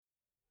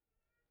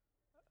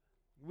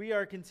We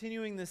are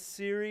continuing this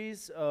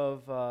series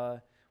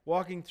of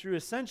walking through,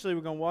 essentially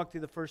we're going to walk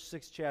through the first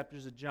 6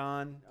 chapters of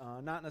John,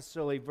 not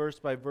necessarily verse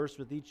by verse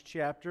with each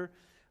chapter.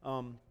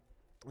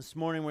 This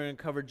morning we're going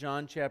to cover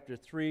John chapter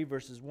 3,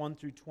 verses 1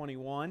 through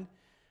 21.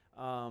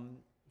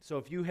 So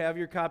if you have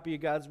your copy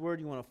of God's Word,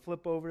 you want to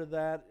flip over to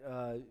that,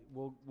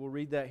 we'll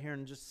read that here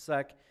in just a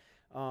sec.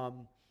 I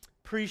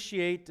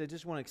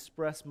just want to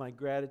express my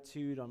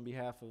gratitude on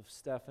behalf of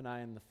Steph and I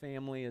and the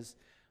family. As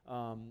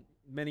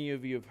many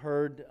of you have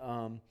heard,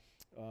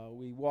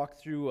 we walked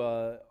through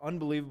an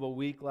unbelievable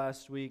week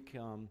last week.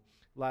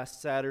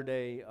 Last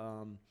Saturday,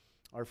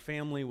 our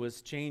family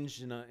was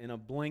changed in a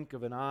blink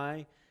of an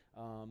eye.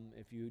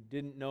 If you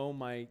didn't know,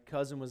 my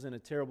cousin was in a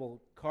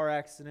terrible car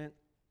accident.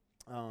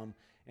 And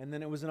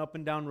then it was an up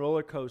and down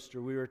roller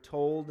coaster, we were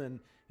told, and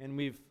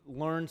we've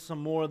learned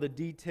some more of the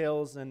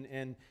details,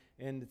 and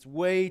it's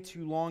way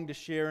too long to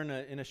share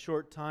in a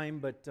short time,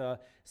 but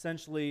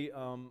essentially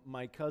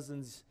my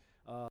cousin's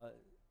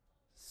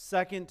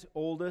second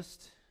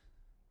oldest,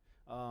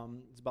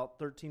 it's about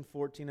 13,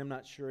 14, I'm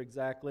not sure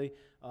exactly.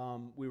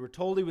 We were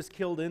told he was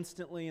killed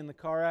instantly in the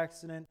car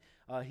accident.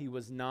 He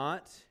was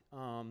not.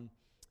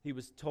 He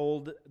was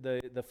told,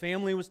 the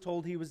family was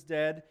told he was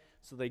dead,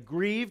 so they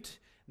grieved.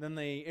 Then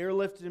they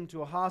airlifted him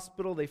to a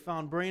hospital. They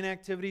found brain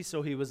activity,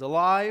 so he was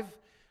alive.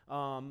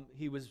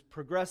 He was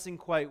progressing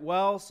quite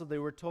well, so they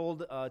were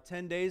told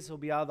 10 days he'll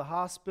be out of the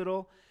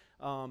hospital.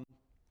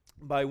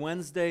 By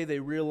Wednesday, they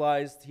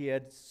realized he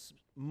had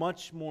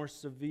much more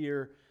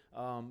severe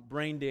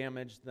brain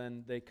damage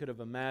than they could have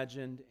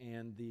imagined,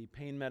 and the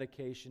pain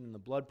medication and the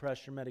blood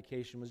pressure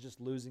medication was just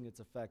losing its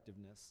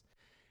effectiveness.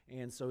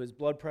 And so his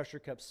blood pressure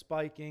kept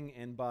spiking,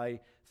 and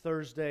by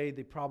Thursday,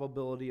 the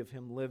probability of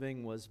him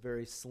living was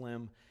very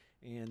slim.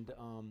 And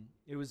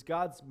it was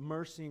God's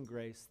mercy and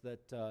grace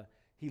that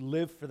he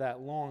lived for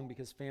that long,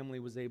 because family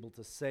was able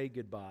to say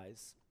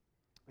goodbyes.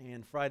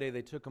 And Friday,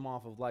 they took him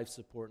off of life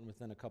support, and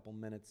within a couple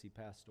minutes, he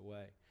passed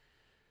away.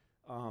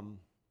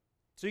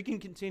 So you can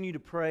continue to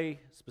pray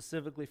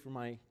specifically for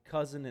my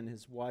cousin and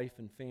his wife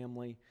and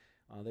family.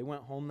 They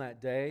went home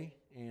that day,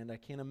 and I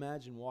can't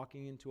imagine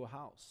walking into a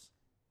house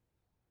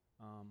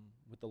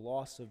with the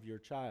loss of your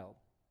child.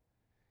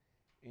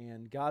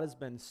 And God has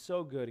been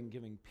so good in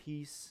giving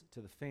peace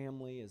to the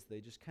family as they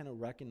just kind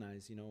of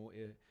recognize,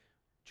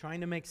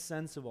 trying to make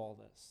sense of all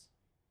this.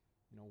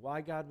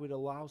 Why God would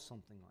allow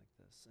something like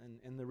this.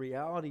 And the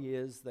reality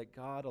is that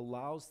God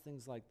allows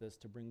things like this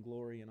to bring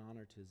glory and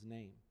honor to His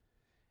name.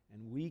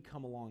 And we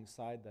come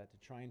alongside that to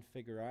try and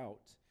figure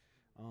out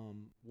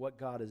what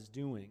God is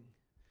doing.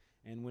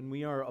 And when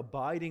we are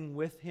abiding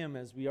with Him,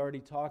 as we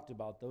already talked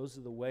about, those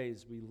are the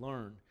ways we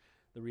learn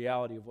the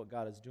reality of what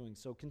God is doing.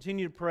 So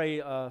continue to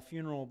pray.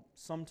 Funeral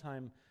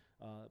sometime,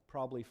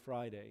 probably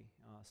Friday.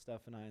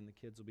 Steph and I and the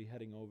kids will be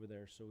heading over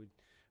there. So we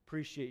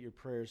appreciate your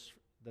prayers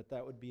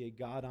that would be a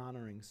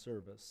God-honoring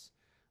service.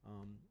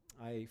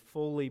 I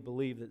fully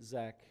believe that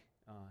Zach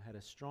had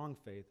a strong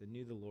faith and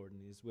knew the Lord, and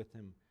He's with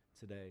him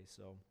today.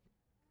 So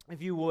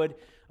if you would,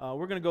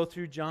 we're going to go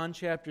through John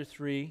chapter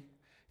 3.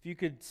 If you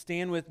could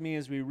stand with me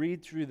as we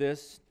read through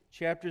this,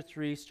 chapter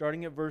 3,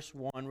 starting at verse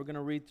 1. We're going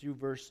to read through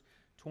verse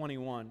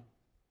 21.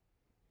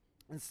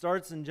 It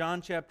starts in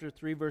John chapter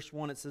 3, verse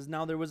 1. It says,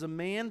 "Now there was a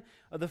man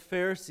of the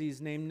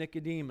Pharisees named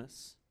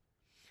Nicodemus,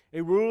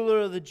 a ruler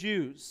of the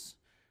Jews.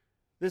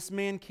 This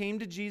man came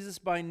to Jesus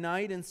by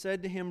night and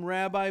said to Him,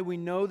 'Rabbi, we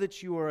know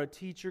that you are a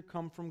teacher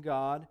come from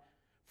God,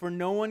 for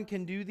no one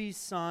can do these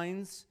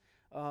signs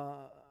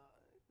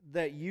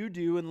that you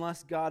do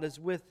unless God is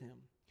with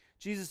him.'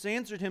 Jesus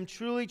answered him,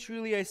 'Truly,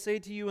 truly, I say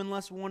to you,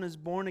 unless one is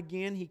born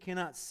again, he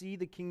cannot see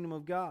the kingdom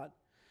of God.'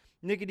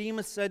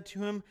 Nicodemus said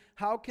to him,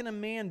 'How can a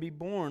man be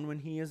born when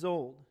he is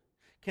old?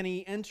 Can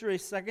he enter a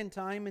second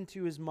time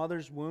into his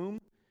mother's womb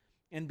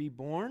and be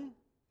born?'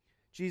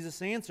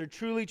 Jesus answered,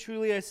 'Truly,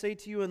 truly, I say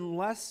to you,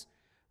 unless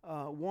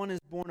one is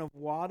born of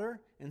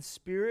water and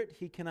spirit,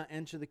 he cannot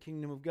enter the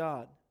kingdom of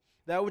God.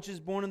 That which is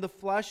born of the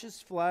flesh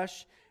is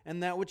flesh,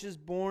 and that which is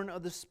born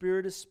of the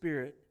Spirit is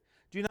spirit.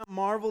 Do not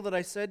marvel that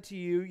I said to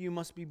you, you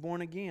must be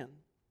born again.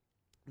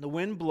 The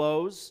wind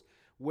blows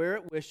where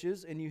it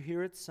wishes, and you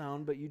hear its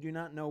sound, but you do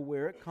not know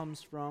where it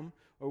comes from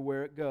or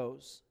where it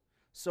goes.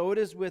 So it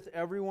is with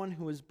everyone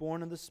who is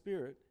born of the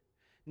Spirit.'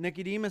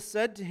 Nicodemus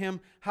said to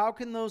him, 'How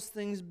can those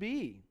things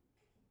be?'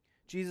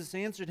 Jesus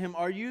answered him,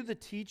 'Are you the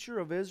teacher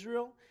of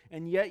Israel,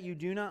 and yet you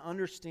do not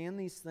understand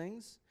these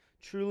things?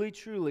 Truly,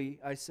 truly,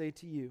 I say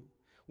to you,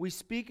 we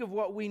speak of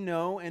what we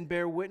know and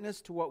bear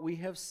witness to what we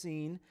have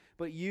seen,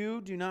 but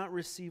you do not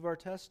receive our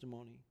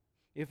testimony.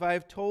 If I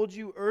have told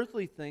you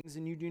earthly things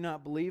and you do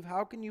not believe,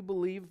 how can you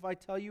believe if I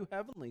tell you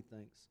heavenly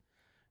things?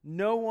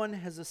 No one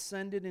has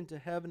ascended into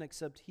heaven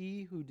except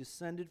He who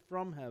descended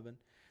from heaven,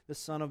 the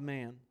Son of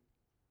Man.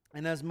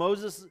 And as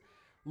Moses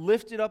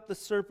lifted up the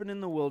serpent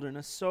in the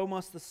wilderness, so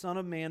must the Son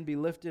of Man be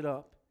lifted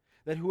up,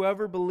 that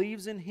whoever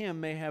believes in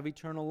Him may have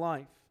eternal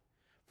life.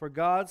 For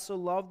God so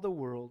loved the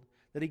world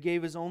that He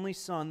gave His only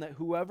Son, that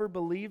whoever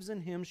believes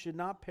in Him should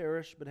not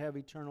perish but have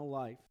eternal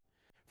life.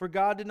 For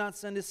God did not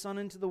send his Son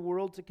into the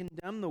world to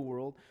condemn the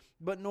world,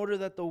 but in order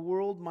that the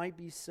world might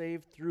be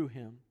saved through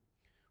him.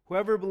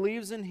 Whoever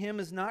believes in him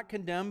is not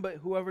condemned, but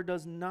whoever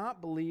does not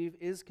believe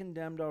is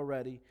condemned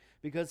already,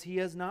 because he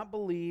has not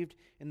believed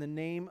in the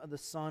name of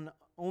the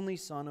only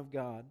Son of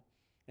God.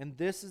 And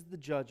this is the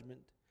judgment.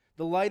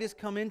 The light has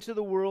come into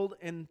the world,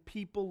 and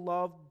people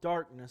loved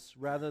darkness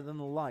rather than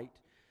the light,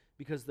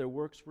 because their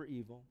works were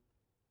evil.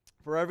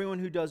 For everyone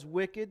who does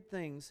wicked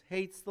things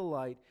hates the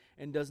light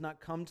and does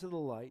not come to the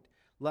light,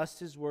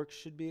 lest his works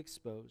should be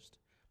exposed.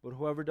 But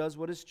whoever does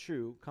what is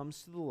true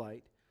comes to the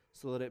light,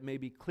 so that it may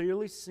be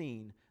clearly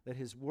seen that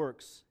his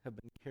works have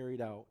been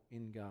carried out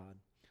in God.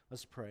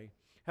 Let's pray.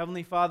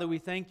 Heavenly Father, we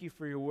thank you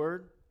for your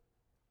word.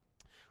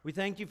 We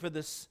thank you for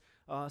this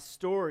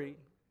story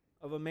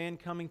of a man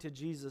coming to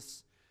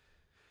Jesus,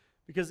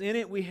 because in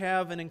it we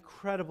have an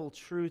incredible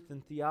truth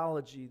and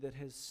theology that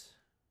has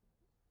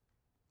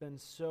been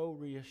so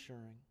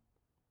reassuring.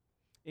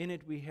 In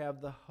it we have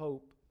the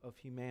hope of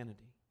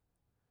humanity.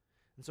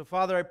 And so,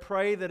 Father, I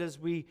pray that as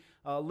we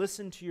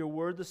listen to your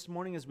word this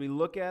morning, as we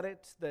look at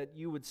it, that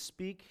you would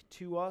speak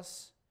to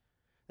us,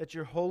 that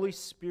your Holy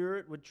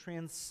Spirit would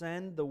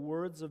transcend the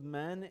words of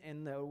men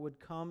and that it would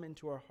come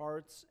into our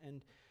hearts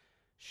and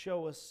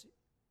show us.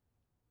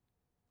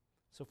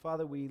 So,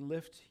 Father, we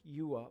lift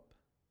you up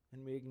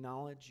and we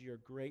acknowledge your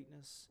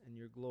greatness and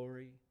your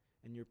glory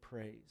and your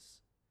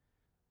praise.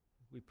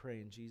 We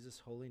pray in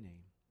Jesus' holy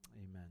name.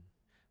 Amen.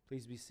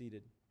 Please be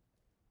seated.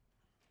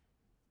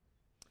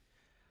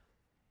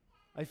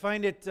 I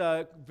find it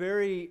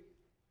very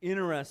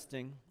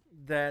interesting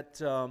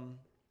that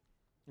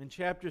in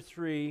chapter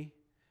 3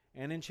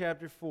 and in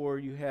chapter 4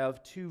 you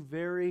have two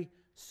very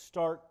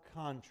stark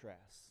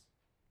contrasts.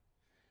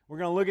 We're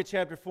going to look at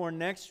chapter 4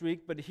 next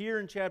week, but here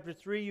in chapter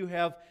 3 you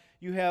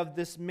have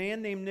this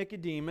man named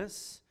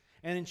Nicodemus,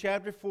 and in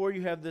chapter 4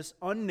 you have this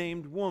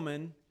unnamed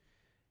woman,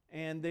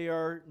 and they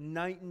are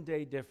night and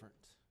day different.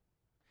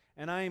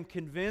 And I am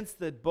convinced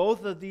that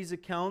both of these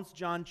accounts,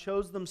 John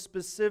chose them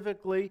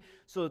specifically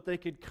so that they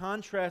could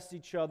contrast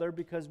each other,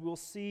 because we'll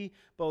see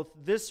both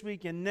this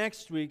week and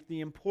next week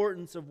the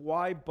importance of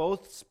why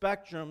both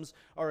spectrums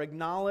are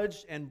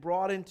acknowledged and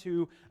brought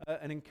into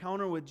an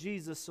encounter with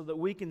Jesus, so that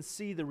we can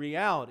see the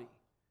reality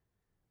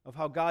of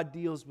how God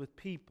deals with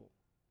people.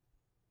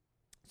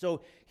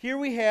 So here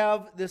we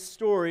have this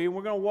story, and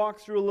we're going to walk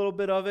through a little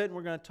bit of it, and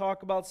we're going to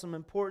talk about some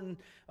important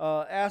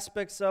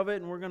aspects of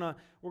it, and we're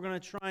going to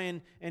try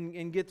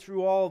and get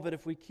through all of it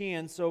if we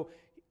can. So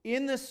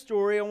in this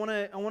story, I want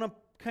to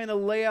kind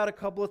of lay out a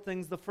couple of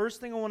things. The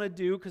first thing I want to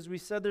do, because we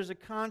said there's a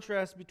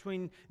contrast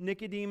between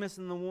Nicodemus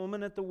and the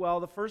woman at the well,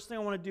 the first thing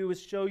I want to do is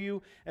show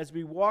you, as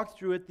we walk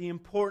through it, the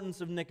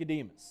importance of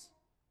Nicodemus.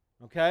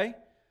 Okay?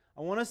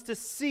 I want us to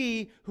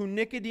see who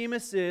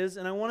Nicodemus is,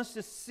 and I want us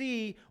to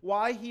see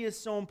why he is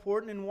so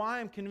important and why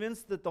I'm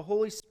convinced that the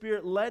Holy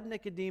Spirit led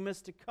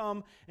Nicodemus to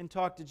come and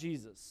talk to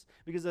Jesus.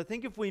 Because I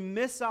think if we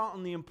miss out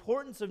on the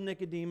importance of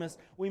Nicodemus,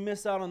 we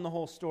miss out on the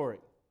whole story.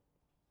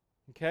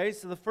 Okay,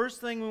 so the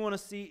first thing we want to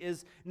see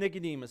is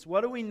Nicodemus.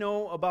 What do we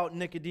know about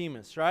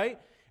Nicodemus, right?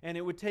 And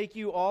it would take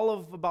you all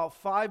of about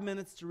 5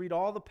 minutes to read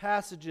all the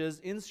passages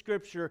in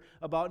Scripture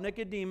about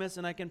Nicodemus,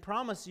 and I can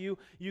promise you,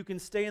 you can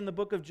stay in the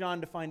book of John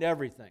to find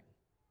everything.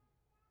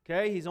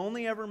 Okay, he's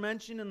only ever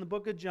mentioned in the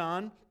book of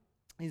John.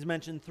 He's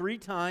mentioned 3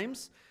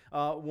 times.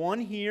 One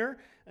here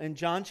in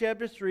John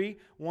chapter 3,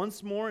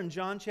 once more in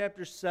John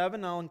chapter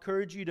 7. I'll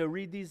encourage you to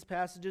read these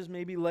passages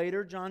maybe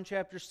later. John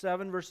chapter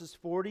 7, verses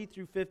 40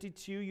 through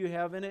 52, you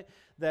have in it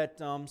that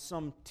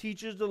some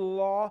teachers of the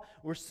law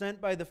were sent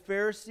by the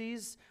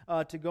Pharisees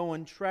to go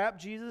and trap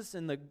Jesus,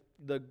 and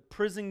the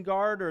prison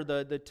guard or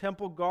the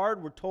temple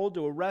guard were told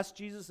to arrest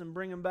Jesus and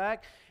bring him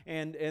back,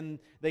 and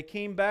they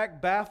came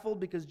back baffled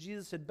because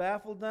Jesus had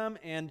baffled them,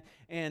 and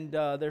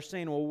they're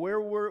saying, well,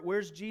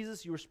 where's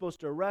Jesus? You were supposed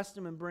to arrest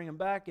him and bring him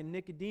back. And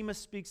Nicodemus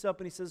speaks up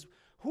and he says,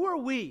 who are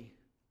we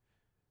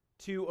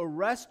to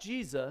arrest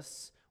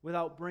Jesus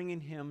without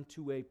bringing him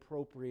to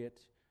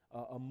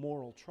a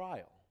moral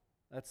trial?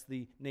 That's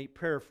the Nate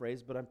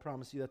paraphrase, but I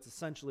promise you that's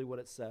essentially what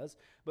it says.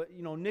 But,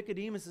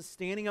 Nicodemus is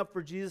standing up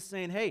for Jesus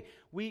saying, hey,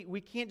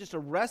 we can't just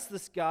arrest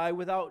this guy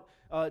without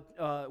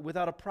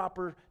a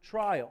proper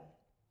trial.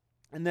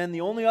 And then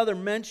the only other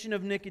mention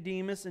of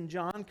Nicodemus in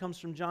John comes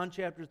from John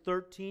chapter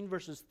 13,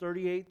 verses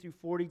 38 through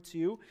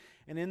 42.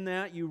 And in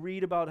that you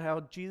read about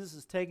how Jesus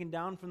is taken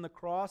down from the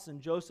cross,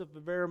 and Joseph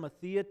of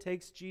Arimathea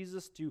takes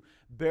Jesus to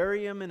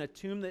bury him in a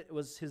tomb that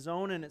was his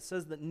own. And it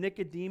says that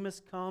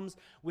Nicodemus comes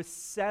with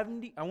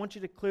 70, I want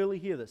you to clearly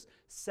hear this,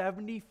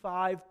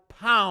 75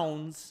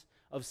 pounds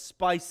of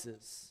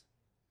spices.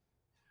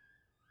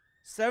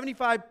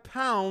 75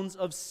 pounds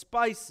of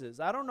spices.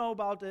 I don't know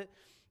about it.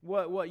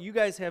 What you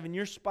guys have in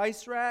your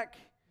spice rack,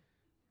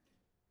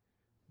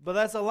 but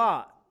that's a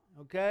lot,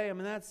 okay? I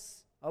mean,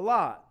 that's a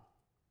lot.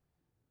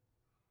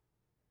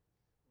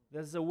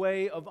 That's a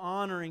way of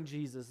honoring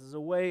Jesus. It's a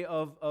way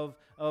of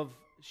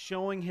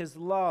showing his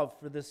love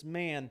for this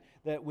man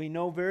that we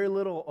know very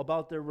little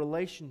about their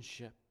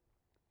relationship.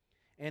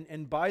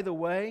 And by the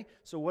way,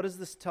 so what does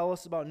this tell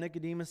us about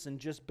Nicodemus in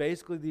just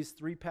basically these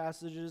three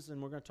passages?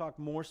 And we're going to talk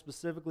more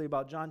specifically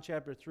about John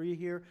chapter 3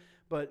 here.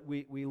 But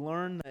we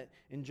learn that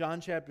in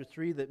John chapter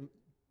 3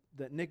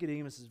 that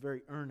Nicodemus is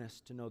very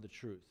earnest to know the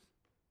truth.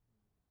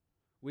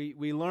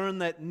 We learn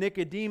that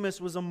Nicodemus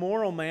was a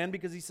moral man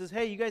because he says,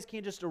 hey, you guys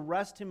can't just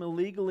arrest him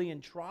illegally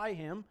and try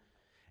him.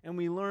 And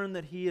we learn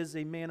that he is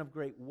a man of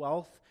great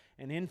wealth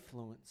and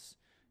influence.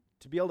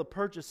 To be able to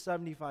purchase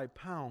 75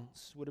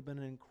 pounds would have been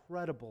an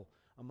incredible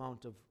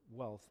amount of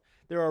wealth.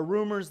 There are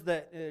rumors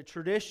that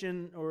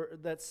tradition or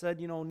that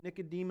said,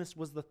 Nicodemus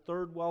was the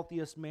third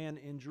wealthiest man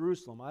in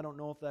Jerusalem. I don't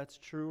know if that's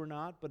true or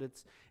not, but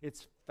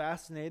it's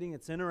fascinating,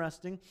 it's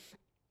interesting.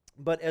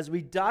 But as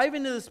we dive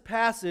into this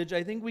passage,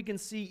 I think we can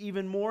see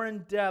even more in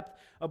depth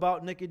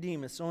about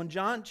Nicodemus. So in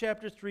John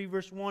chapter 3,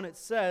 verse 1, it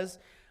says,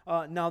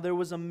 now there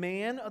was a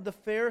man of the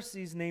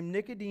Pharisees named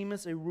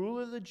Nicodemus, a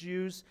ruler of the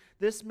Jews.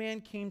 This man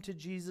came to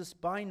Jesus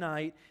by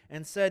night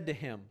and said to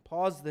him,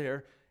 pause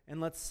there, and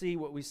let's see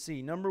what we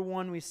see. Number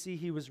one, we see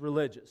he was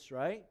religious,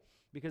 right?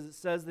 Because it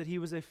says that he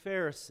was a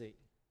Pharisee.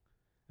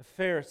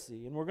 A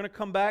Pharisee. And we're going to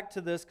come back to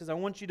this because I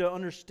want you to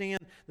understand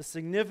the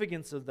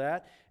significance of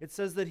that. It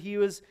says that he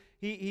was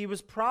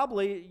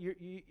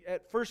probably,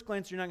 at first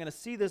glance you're not going to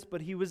see this, but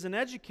he was an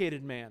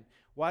educated man.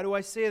 Why do I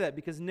say that?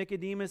 Because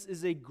Nicodemus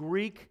is a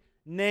Greek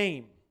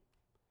name.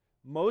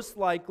 Most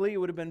likely, it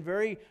would have been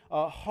very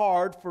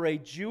hard for a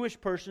Jewish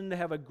person to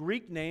have a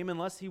Greek name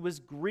unless he was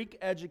Greek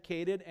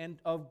educated and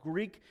of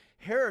Greek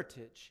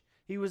heritage.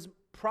 He was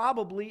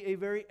probably a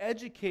very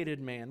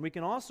educated man. We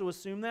can also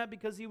assume that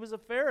because he was a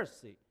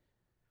Pharisee.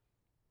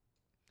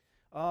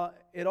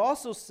 It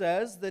also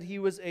says that he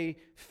was a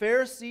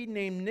Pharisee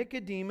named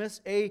Nicodemus,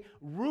 a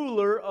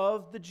ruler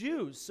of the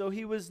Jews. So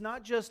he was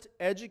not just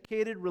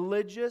educated,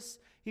 religious,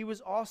 he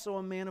was also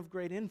a man of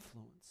great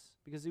influence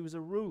because he was a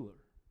ruler.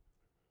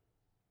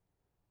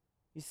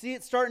 You see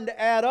it starting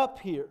to add up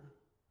here.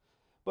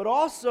 But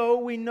also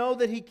we know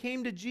that he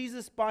came to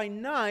Jesus by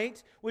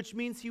night, which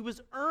means he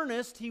was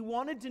earnest. He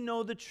wanted to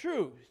know the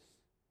truth.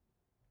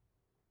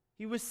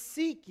 He was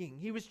seeking.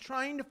 He was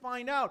trying to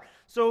find out.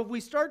 So if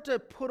we start to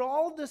put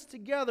all this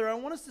together, I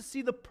want us to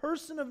see the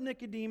person of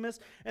Nicodemus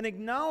and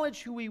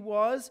acknowledge who he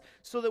was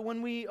so that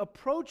when we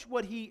approach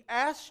what he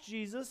asked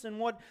Jesus and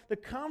what the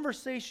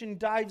conversation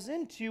dives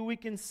into, we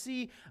can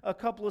see a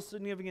couple of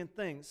significant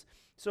things.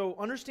 So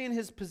understand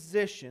his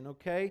position,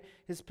 okay?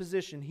 His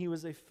position. He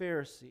was a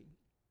Pharisee.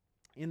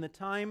 In the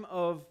time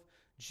of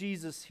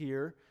Jesus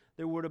here,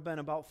 there would have been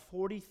about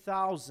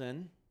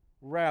 40,000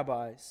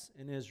 rabbis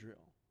in Israel.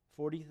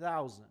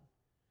 40,000.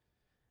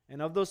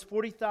 And of those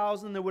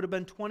 40,000, there would have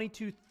been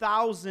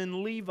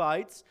 22,000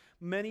 Levites,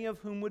 many of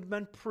whom would have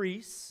been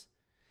priests.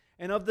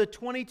 And of the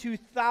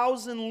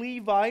 22,000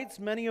 Levites,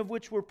 many of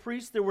which were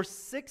priests, there were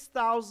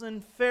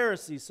 6,000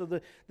 Pharisees. So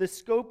the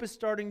scope is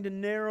starting to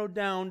narrow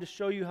down to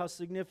show you how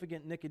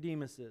significant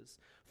Nicodemus is.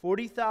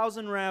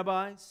 40,000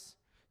 rabbis,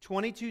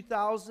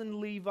 22,000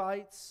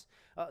 Levites,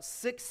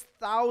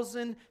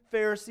 6,000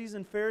 Pharisees,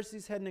 and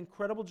Pharisees had an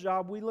incredible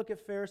job. We look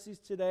at Pharisees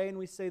today and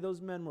we say those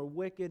men were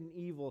wicked and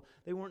evil.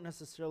 They weren't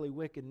necessarily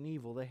wicked and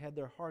evil. They had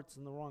their hearts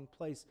in the wrong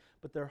place,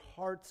 but their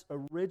hearts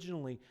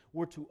originally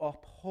were to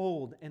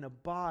uphold and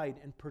abide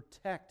and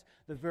protect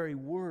the very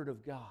Word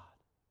of God.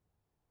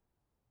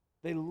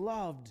 They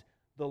loved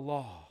the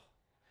law.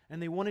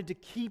 And they wanted to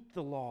keep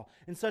the law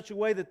in such a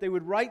way that they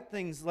would write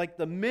things like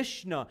the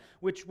Mishnah,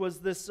 which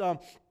was this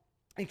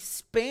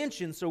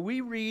expansion. So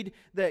we read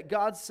that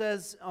God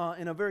says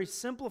in a very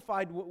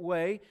simplified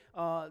way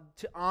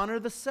to honor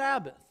the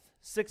Sabbath.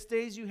 6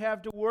 days you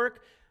have to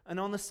work, and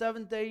on the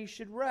seventh day you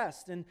should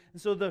rest. And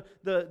so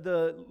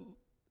the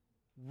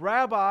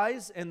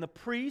rabbis and the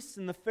priests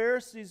and the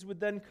Pharisees would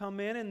then come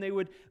in and they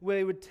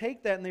would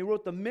take that and they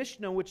wrote the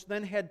Mishnah, which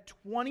then had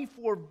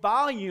 24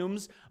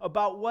 volumes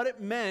about what it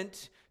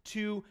meant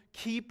to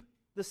keep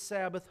the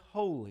Sabbath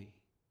holy.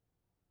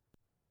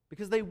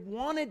 Because they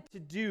wanted to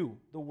do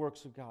the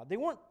works of God. They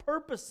weren't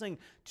purposing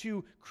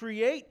to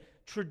create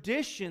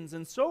traditions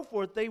and so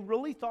forth. They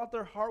really thought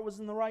their heart was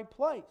in the right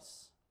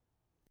place.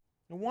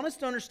 I want us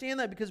to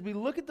understand that because we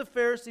look at the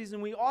Pharisees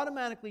and we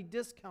automatically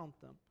discount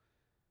them.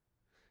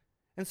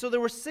 And so there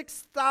were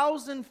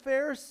 6,000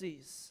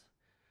 Pharisees.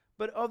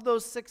 But of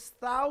those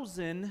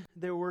 6,000,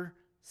 there were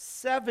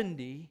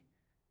 70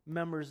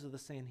 members of the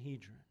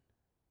Sanhedrin.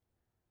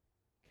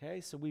 Okay,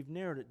 so we've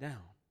narrowed it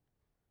down.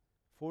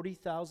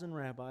 40,000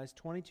 rabbis,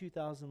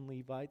 22,000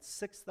 Levites,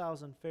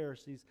 6,000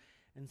 Pharisees,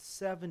 and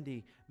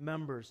 70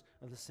 members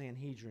of the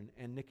Sanhedrin.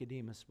 And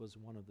Nicodemus was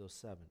one of those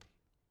 70.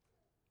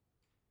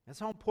 That's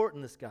how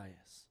important this guy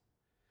is.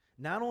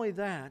 Not only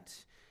that,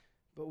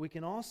 but we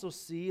can also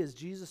see, as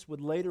Jesus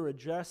would later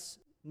address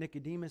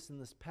Nicodemus in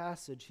this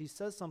passage, he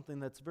says something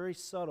that's very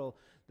subtle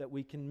that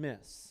we can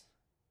miss.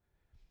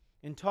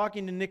 In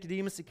talking to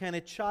Nicodemus, he kind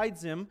of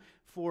chides him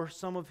for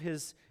some of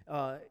his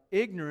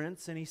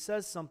ignorance, and he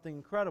says something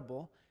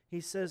incredible.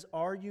 He says,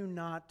 "Are you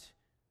not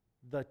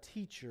the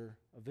teacher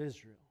of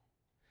Israel?"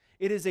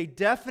 It is a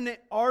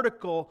definite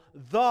article,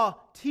 the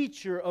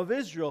teacher of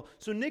Israel.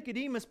 So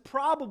Nicodemus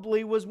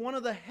probably was one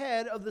of the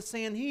head of the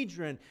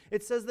Sanhedrin.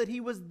 It says that he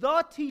was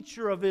the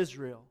teacher of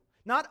Israel,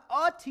 not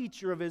a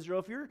teacher of Israel.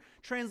 If your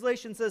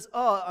translation says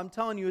I'm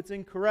telling you it's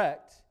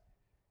incorrect.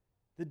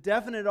 The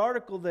definite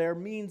article there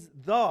means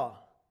the.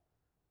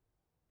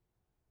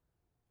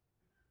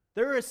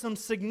 There is some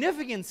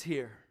significance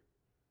here.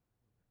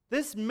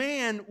 This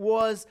man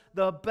was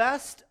the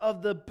best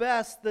of the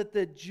best that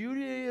the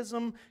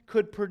Judaism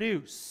could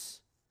produce.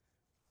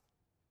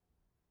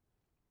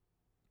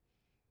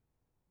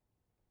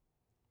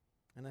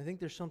 And I think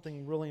there's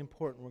something really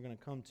important we're going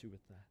to come to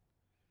with that.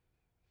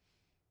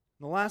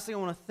 And the last thing I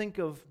want to think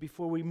of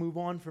before we move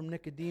on from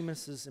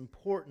Nicodemus'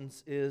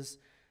 importance is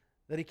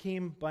that he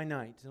came by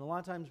night. And a lot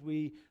of times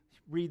we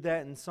read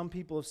that, and some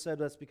people have said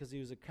that's because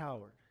he was a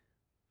coward.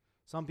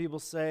 Some people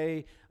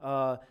say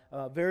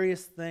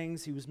various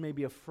things. He was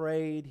maybe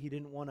afraid. He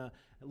didn't want to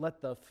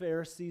let the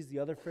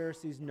other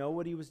Pharisees, know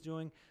what he was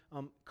doing.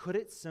 Could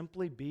it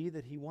simply be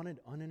that he wanted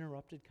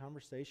uninterrupted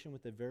conversation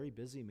with a very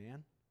busy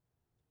man?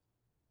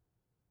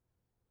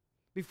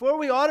 Before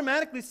we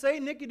automatically say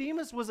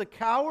Nicodemus was a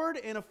coward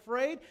and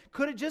afraid,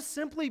 could it just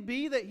simply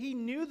be that he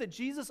knew that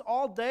Jesus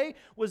all day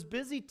was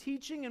busy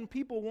teaching and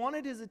people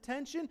wanted his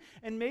attention,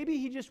 and maybe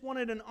he just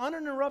wanted an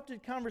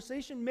uninterrupted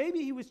conversation?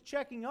 Maybe he was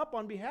checking up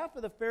on behalf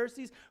of the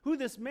Pharisees who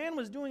this man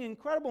was doing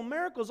incredible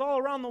miracles all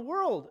around the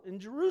world, in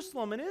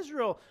Jerusalem and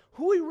Israel,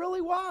 who he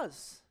really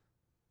was.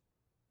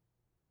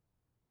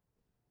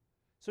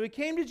 So he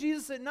came to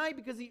Jesus at night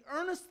because he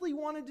earnestly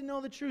wanted to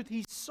know the truth.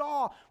 He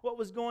saw what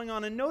was going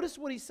on. And notice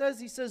what he says.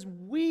 He says,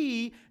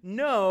 we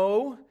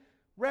know,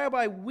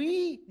 Rabbi,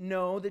 we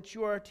know that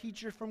you are a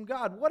teacher from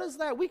God. What is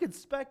that? We could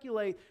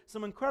speculate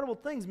some incredible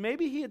things.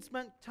 Maybe he had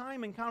spent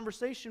time in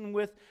conversation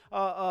with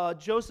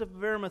Joseph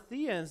of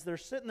Arimathea, and they're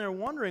sitting there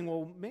wondering,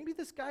 well, maybe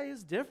this guy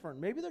is different.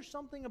 Maybe there's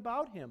something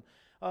about him.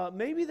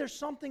 Maybe there's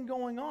something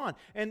going on.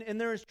 And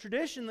there is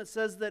tradition that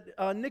says that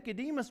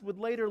Nicodemus would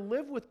later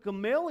live with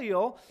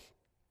Gamaliel,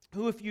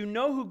 who, if you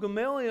know who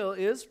Gamaliel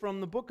is from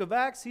the book of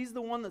Acts, he's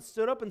the one that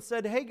stood up and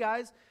said, hey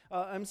guys,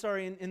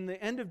 in the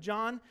end of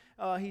John,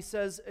 he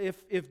says,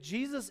 if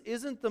Jesus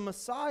isn't the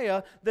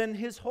Messiah, then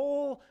his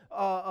whole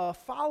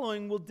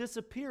following will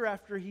disappear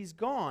after he's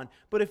gone.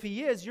 But if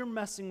he is, you're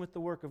messing with the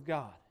work of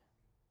God.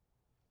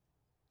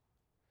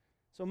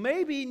 So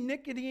maybe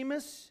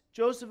Nicodemus,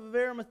 Joseph of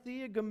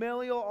Arimathea,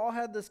 Gamaliel all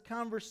had this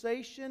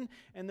conversation,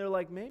 and they're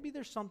like, maybe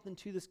there's something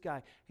to this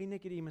guy. Hey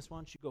Nicodemus, why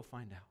don't you go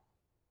find out?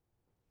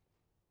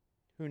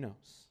 Who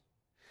knows?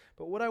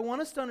 But what I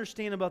want us to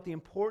understand about the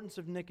importance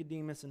of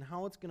Nicodemus and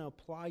how it's going to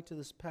apply to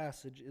this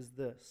passage is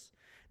this.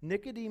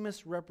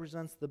 Nicodemus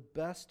represents the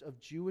best of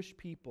Jewish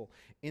people,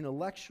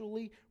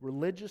 intellectually,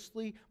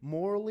 religiously,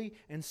 morally,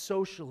 and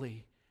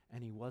socially,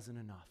 and he wasn't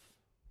enough.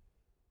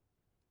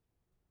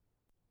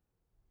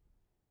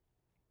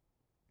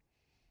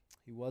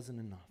 He wasn't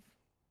enough.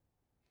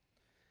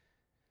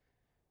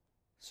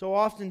 So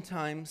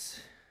oftentimes,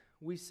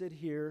 we sit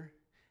here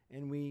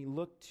and we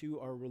look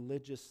to our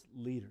religious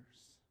leaders.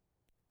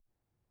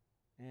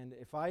 And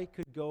if I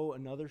could go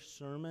another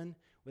sermon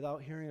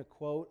without hearing a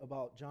quote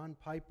about John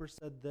Piper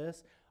said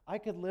this, I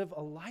could live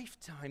a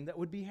lifetime that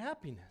would be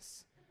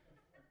happiness.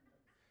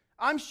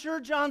 I'm sure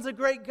John's a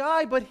great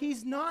guy, but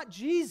he's not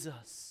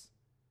Jesus.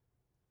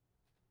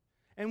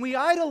 And we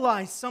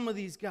idolize some of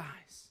these guys.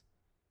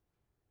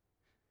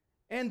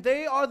 And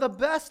they are the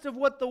best of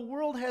what the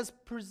world has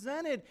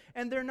presented,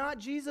 and they're not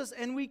Jesus.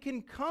 And we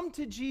can come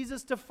to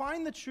Jesus to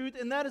find the truth,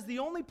 and that is the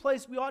only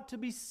place we ought to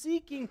be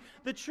seeking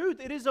the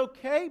truth. It is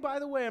okay, by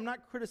the way, I'm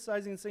not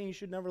criticizing and saying you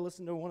should never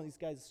listen to one of these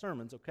guys'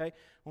 sermons, okay? I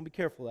want to be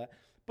careful of that.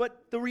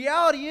 But the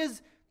reality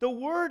is, the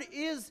word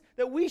is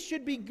that we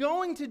should be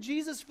going to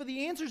Jesus for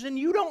the answers, and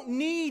you don't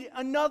need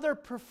another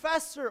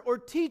professor or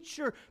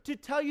teacher to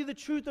tell you the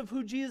truth of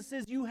who Jesus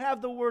is. You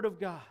have the Word of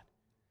God,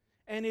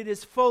 and it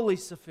is fully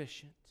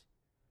sufficient.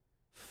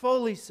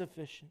 Fully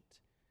sufficient.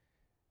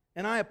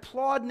 And I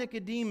applaud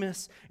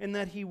Nicodemus in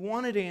that he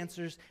wanted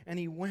answers and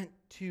he went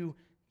to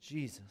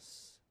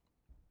Jesus.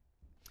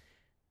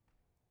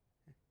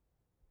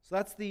 So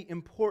that's the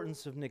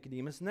importance of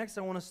Nicodemus. Next,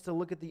 I want us to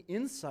look at the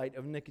insight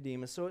of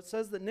Nicodemus. So it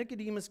says that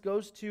Nicodemus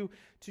goes to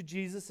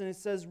Jesus and it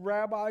says,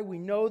 Rabbi, we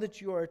know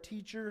that you are a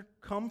teacher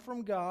come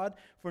from God,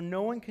 for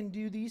no one can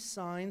do these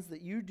signs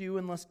that you do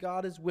unless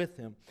God is with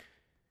him.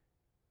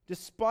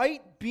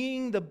 Despite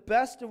being the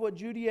best of what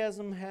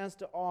Judaism has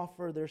to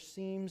offer, there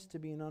seems to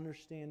be an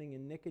understanding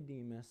in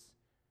Nicodemus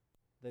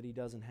that he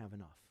doesn't have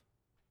enough.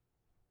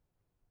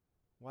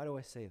 Why do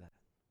I say that?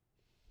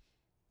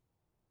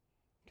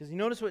 Because you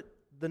notice what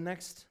the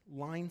next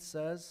line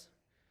says?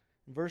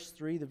 In verse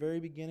 3, the very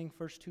beginning,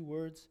 first two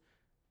words,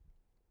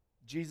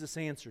 Jesus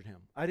answered him.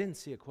 I didn't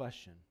see a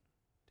question.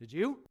 Did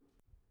you?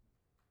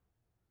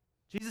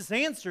 Jesus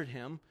answered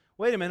him.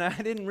 Wait a minute,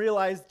 I didn't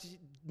realize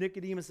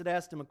Nicodemus had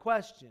asked him a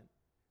question.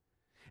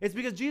 It's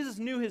because Jesus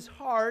knew his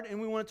heart, and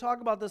we want to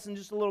talk about this in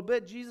just a little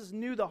bit. Jesus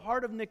knew the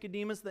heart of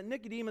Nicodemus, that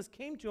Nicodemus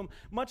came to him,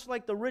 much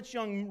like the rich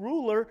young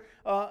ruler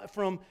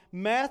from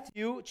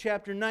Matthew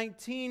chapter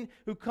 19,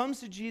 who comes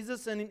to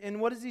Jesus,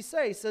 and what does he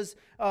say? He says,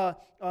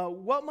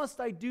 what must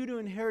I do to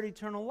inherit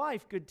eternal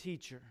life, good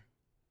teacher?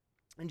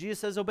 And Jesus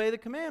says, obey the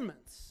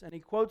commandments. And he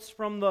quotes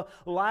from the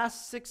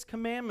last 6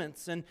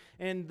 commandments. And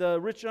the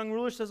rich young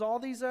ruler says, all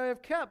these I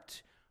have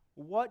kept.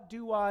 What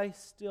do I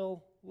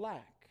still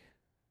lack?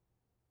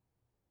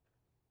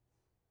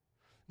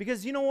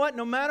 Because you know what?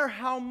 No matter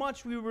how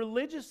much we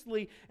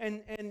religiously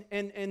and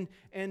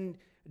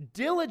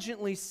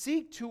diligently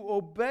seek to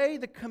obey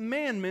the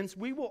commandments,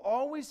 we will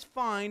always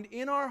find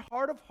in our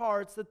heart of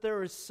hearts that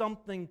there is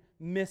something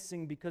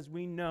missing because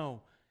we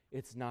know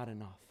it's not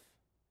enough.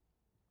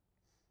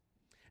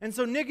 And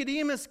so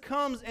Nicodemus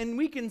comes, and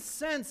we can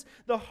sense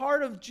the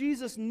heart of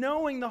Jesus,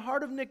 knowing the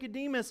heart of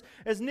Nicodemus,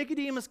 as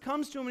Nicodemus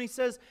comes to him and he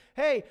says,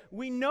 hey,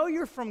 we know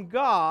you're from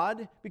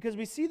God because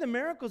we see the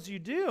miracles you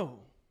do.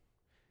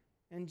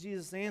 And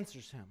Jesus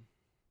answers him,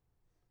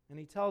 and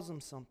he tells him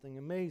something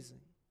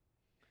amazing.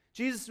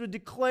 Jesus would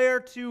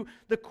declare to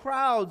the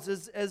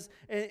crowds,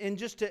 and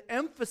just to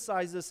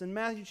emphasize this, in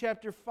Matthew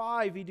chapter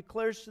 5, he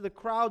declares to the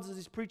crowds as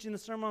he's preaching the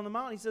Sermon on the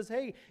Mount, he says,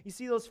 hey, you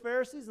see those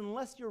Pharisees?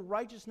 Unless your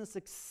righteousness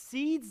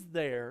exceeds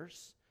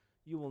theirs,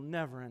 you will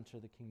never enter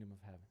the kingdom of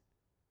heaven.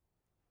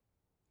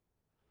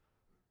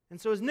 And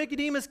so as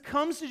Nicodemus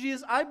comes to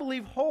Jesus, I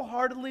believe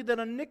wholeheartedly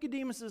that on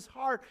Nicodemus'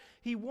 heart,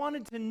 he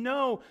wanted to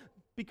know,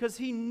 because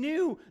he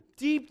knew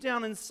deep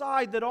down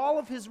inside that all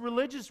of his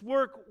religious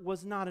work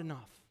was not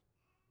enough.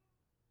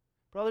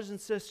 Brothers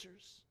and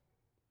sisters,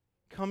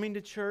 coming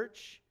to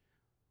church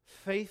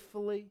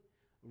faithfully,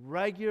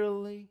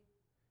 regularly,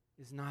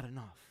 is not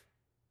enough.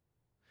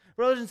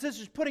 Brothers and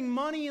sisters, putting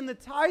money in the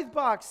tithe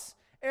box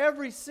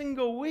every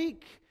single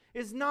week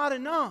is not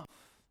enough.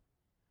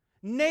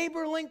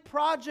 Neighbor-link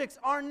projects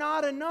are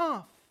not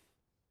enough.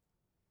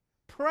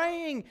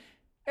 Praying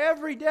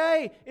every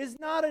day is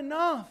not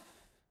enough.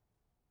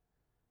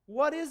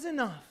 What is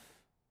enough?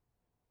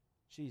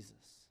 Jesus.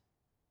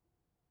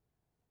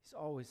 He's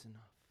always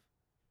enough.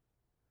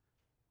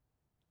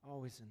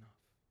 Always enough.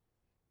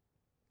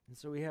 And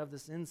so we have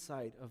this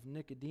insight of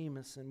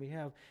Nicodemus, and we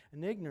have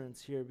an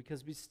ignorance here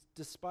because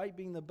despite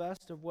being the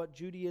best of what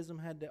Judaism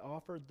had to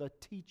offer, the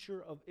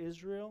teacher of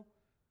Israel,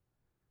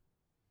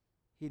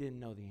 he didn't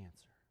know the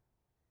answer.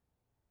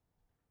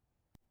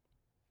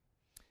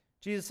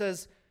 Jesus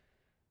says,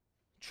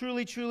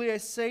 truly, truly, I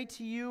say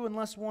to you,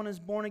 unless one is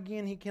born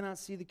again, he cannot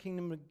see the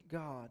kingdom of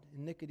God.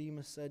 And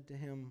Nicodemus said to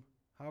him,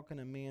 how can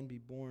a man be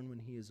born when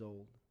he is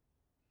old?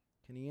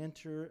 Can he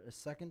enter a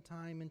second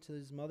time into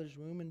his mother's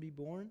womb and be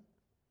born?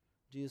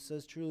 Jesus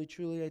says, truly,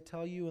 truly, I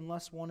tell you,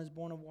 unless one is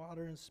born of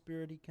water and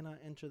spirit, he cannot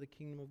enter the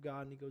kingdom of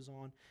God. And he goes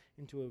on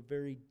into a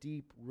very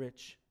deep,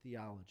 rich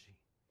theology.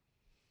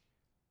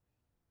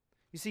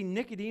 You see,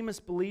 Nicodemus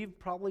believed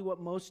probably what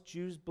most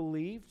Jews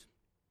believed,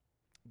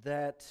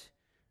 that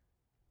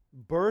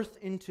birth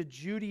into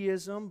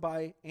Judaism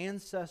by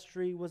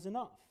ancestry was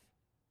enough.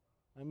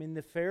 I mean,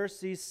 the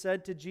Pharisees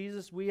said to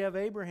Jesus, we have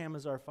Abraham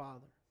as our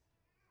father.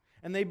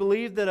 And they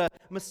believed that a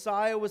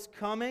Messiah was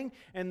coming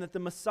and that the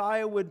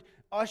Messiah would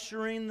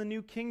usher in the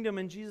new kingdom.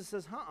 And Jesus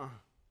says,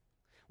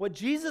 What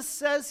Jesus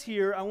says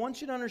here, I want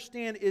you to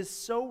understand, is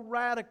so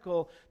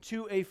radical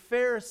to a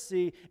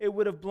Pharisee, it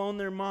would have blown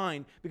their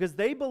mind. Because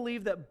they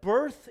believed that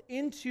birth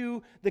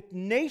into the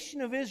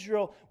nation of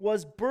Israel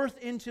was birth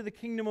into the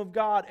kingdom of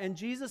God. And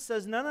Jesus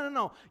says,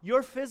 no.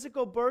 Your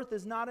physical birth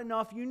is not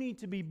enough. You need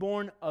to be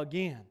born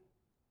again.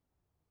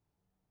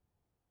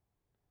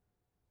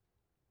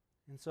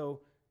 And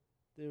so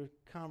the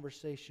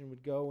conversation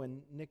would go,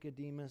 and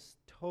Nicodemus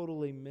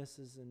totally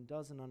misses and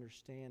doesn't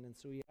understand, and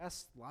so he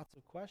asks lots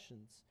of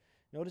questions.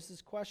 Notice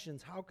his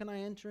questions. How can I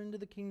enter into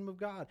the kingdom of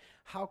God?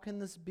 How can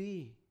this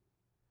be?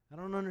 I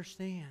don't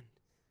understand.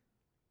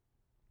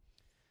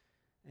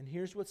 And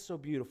here's what's so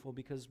beautiful,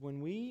 because when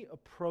we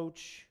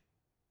approach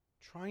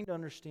trying to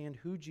understand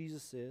who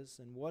Jesus is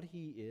and what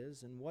he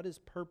is and what his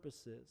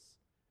purpose is,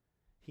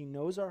 he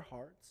knows our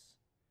hearts.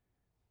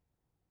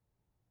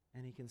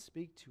 And he can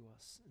speak to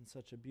us in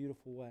such a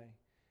beautiful way.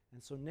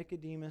 And so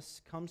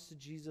Nicodemus comes to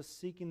Jesus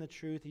seeking the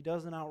truth. He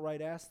doesn't outright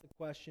ask the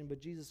question,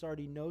 but Jesus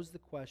already knows the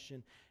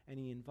question, and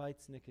he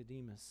invites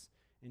Nicodemus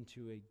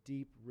into a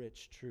deep,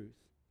 rich truth.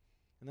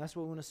 And that's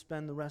what we want to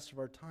spend the rest of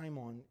our time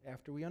on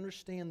after we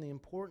understand the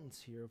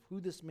importance here of who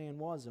this man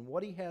was and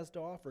what he has to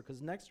offer.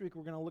 Because next week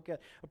we're going to look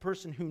at a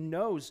person who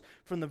knows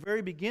from the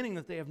very beginning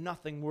that they have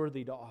nothing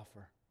worthy to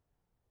offer.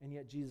 And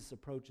yet Jesus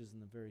approaches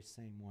in the very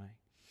same way.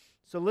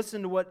 So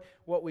listen to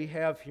what we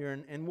have here,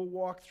 and we'll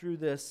walk through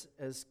this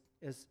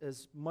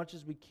as much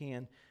as we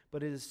can,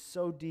 but it is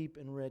so deep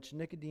and rich.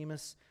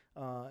 Nicodemus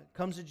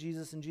comes to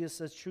Jesus, and Jesus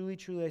says, truly,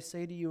 truly, I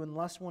say to you,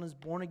 unless one is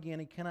born again,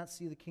 he cannot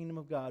see the kingdom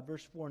of God.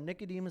 Verse 4,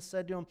 Nicodemus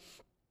said to him,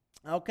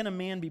 how can a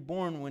man be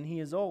born when he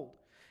is old?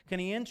 Can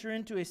he enter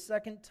into a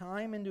second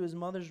time into his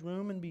mother's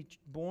womb and be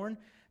born?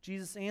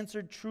 Jesus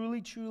answered,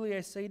 "Truly, truly,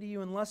 I say to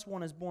you, unless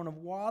one is born of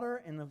water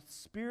and of the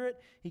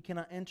Spirit, he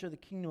cannot enter the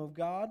kingdom of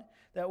God.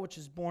 That which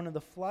is born of the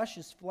flesh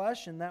is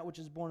flesh, and that which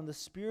is born of the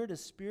Spirit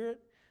is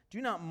spirit.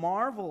 Do not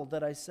marvel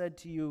that I said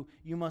to you,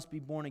 you must be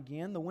born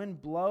again. The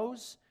wind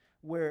blows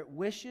where it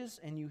wishes,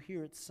 and you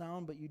hear its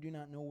sound, but you do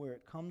not know where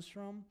it comes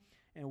from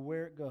and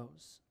where it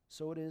goes.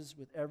 So it is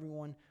with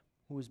everyone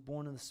who is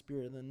born of the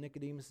Spirit." And then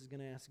Nicodemus is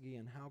going to ask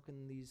again, how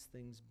can these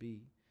things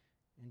be?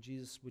 And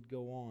Jesus would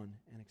go on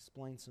and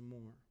explain some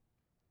more.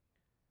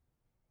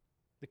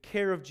 The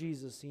care of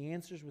Jesus, he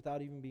answers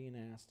without even being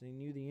asked, and he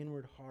knew the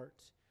inward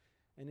heart.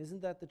 And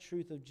isn't that the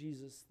truth of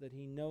Jesus, that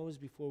he knows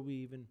before we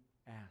even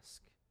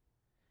ask?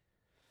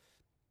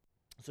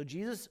 So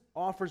Jesus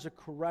offers a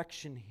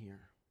correction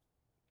here.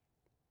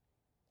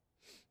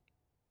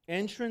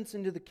 Entrance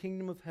into the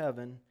kingdom of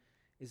heaven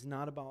is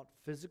not about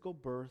physical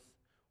birth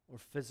or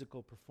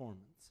physical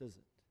performance, is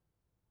it?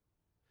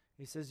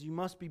 He says you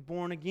must be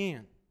born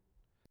again.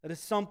 That is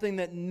something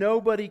that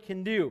nobody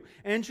can do.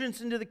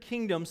 Entrance into the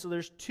kingdom, so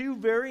there's two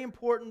very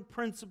important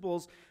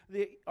principles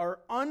that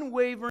are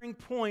unwavering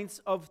points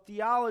of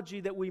theology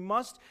that we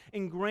must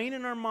ingrain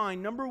in our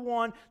mind. Number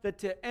one, that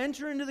to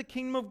enter into the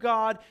kingdom of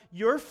God,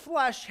 your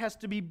flesh has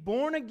to be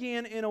born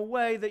again in a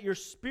way that your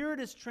spirit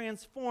is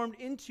transformed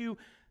into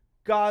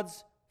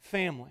God's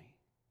family.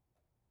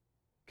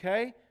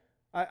 Okay?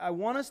 I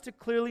want us to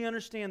clearly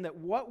understand that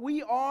what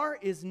we are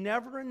is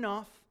never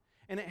enough,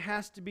 and it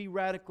has to be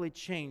radically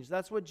changed.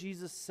 That's what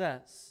Jesus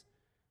says.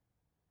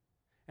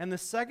 And the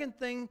second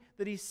thing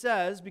that he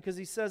says, because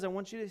he says, I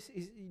want you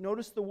to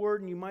notice the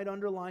word and you might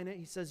underline it.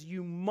 He says,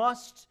 you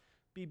must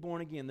be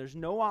born again. There's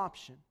no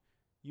option.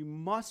 You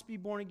must be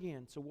born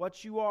again. So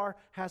what you are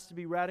has to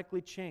be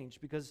radically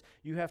changed because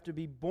you have to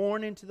be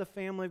born into the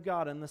family of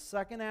God. And the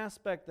second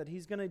aspect that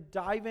he's going to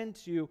dive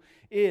into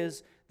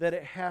is that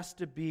it has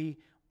to be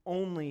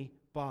only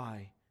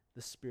by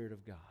the Spirit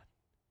of God.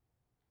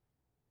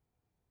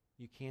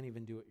 You can't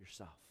even do it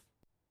yourself.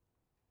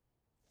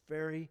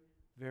 Very,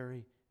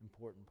 very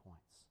important points.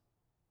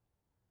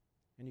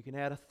 And you can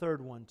add a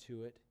third one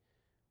to it,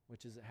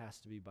 which is it has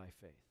to be by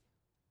faith.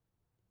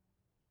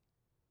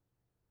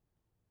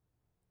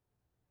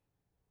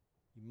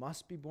 You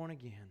must be born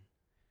again.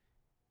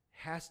 It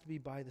has to be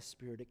by the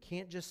Spirit. It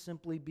can't just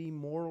simply be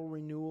moral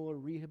renewal or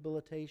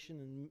rehabilitation.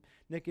 And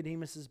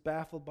Nicodemus is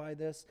baffled by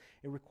this.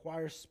 It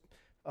requires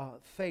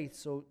faith.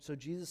 So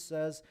Jesus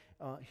says,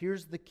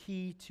 here's the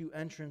key to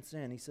entrance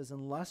in. He says,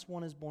 unless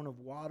one is born of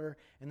water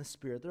and the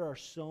Spirit. There are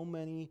so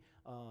many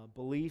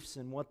beliefs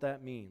in what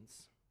that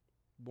means.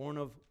 Born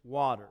of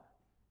water.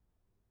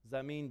 Does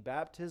that mean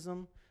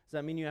baptism? Does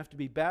that mean you have to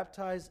be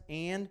baptized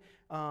and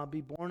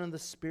be born of the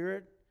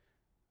Spirit?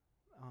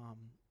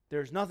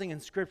 There's nothing in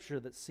Scripture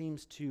that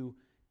seems to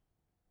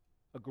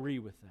agree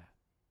with that.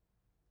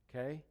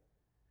 Okay?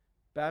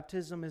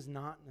 Baptism is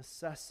not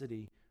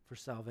necessity for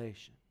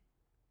salvation.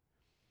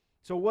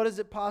 So what does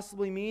it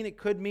possibly mean? It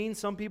could mean,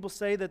 some people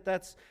say that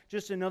that's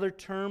just another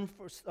term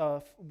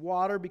for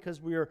water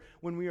because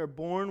when we are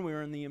born, we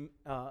are in the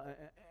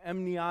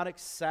amniotic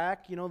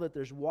sac, that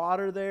there's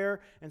water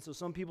there. And so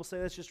some people say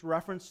that's just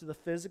reference to the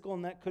physical,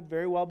 and that could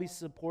very well be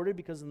supported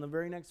because in the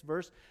very next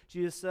verse,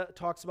 Jesus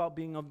talks about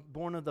being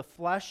born of the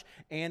flesh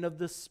and of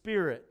the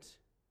Spirit.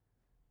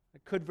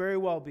 It could very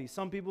well be.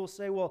 Some people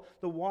say, well,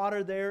 the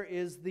water there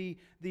is the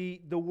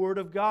Word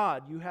of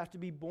God. You have to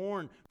be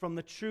born from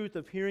the truth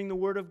of hearing the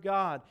Word of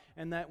God.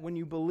 And that when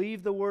you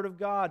believe the Word of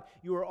God,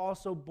 you are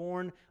also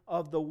born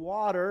of the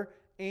water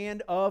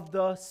and of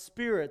the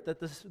Spirit.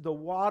 That the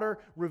water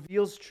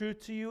reveals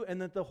truth to you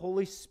and that the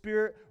Holy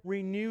Spirit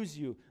renews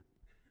you.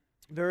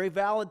 Very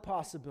valid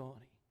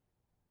possibility.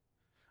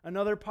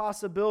 Another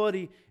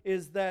possibility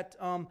is that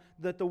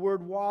the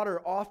word water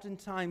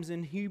oftentimes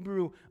in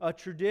Hebrew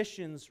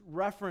traditions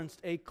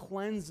referenced a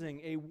cleansing,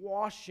 a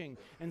washing.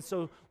 And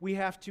so we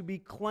have to be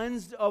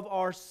cleansed of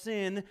our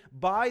sin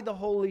by the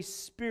Holy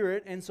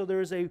Spirit. And so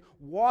there is a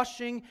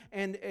washing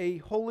and a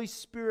Holy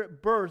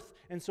Spirit birth.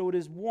 And so it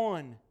is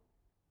one.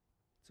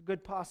 It's a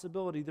good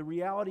possibility. The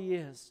reality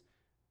is,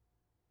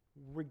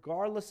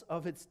 regardless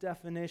of its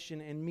definition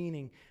and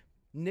meaning,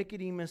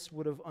 Nicodemus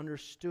would have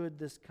understood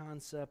this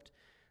concept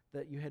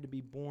that you had to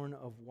be born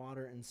of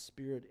water and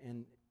Spirit,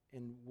 and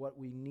what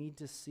we need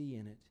to see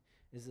in it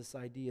is this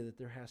idea that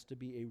there has to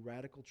be a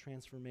radical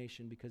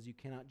transformation because you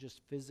cannot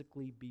just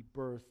physically be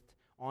birthed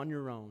on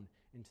your own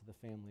into the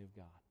family of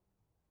God.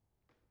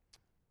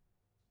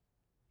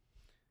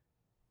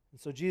 And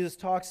so Jesus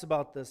talks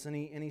about this, and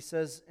he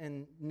says,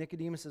 and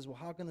Nicodemus says, well,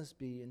 how can this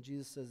be? And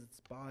Jesus says it's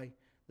by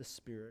the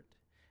Spirit.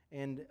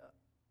 And,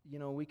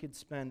 we could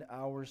spend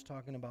hours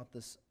talking about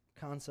this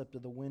concept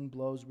of the wind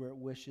blows where it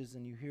wishes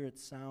and you hear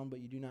its sound, but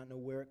you do not know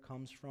where it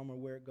comes from or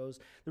where it goes.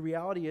 The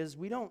reality is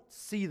we don't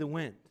see the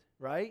wind,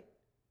 right?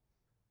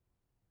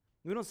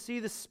 We don't see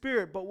the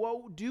Spirit, but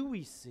what do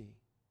we see?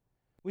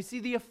 We see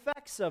the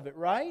effects of it,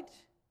 right?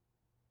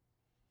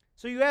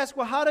 So you ask,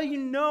 well, how do you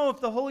know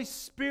if the Holy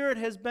Spirit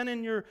has been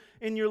in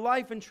your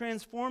life and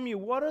transformed you?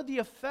 What are the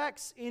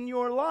effects in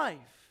your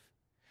life?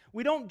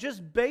 We don't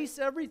just base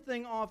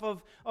everything off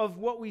of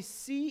what we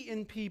see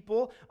in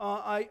people.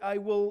 I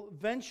will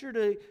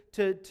venture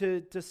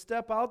to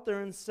step out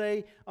there and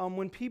say,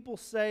 when people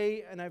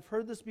say, and I've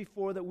heard this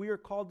before, that we are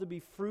called to be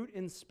fruit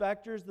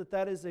inspectors,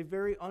 that is a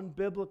very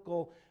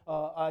unbiblical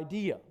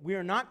idea. We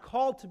are not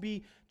called to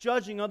be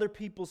judging other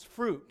people's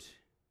fruit.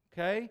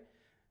 Okay?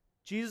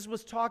 Jesus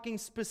was talking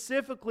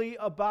specifically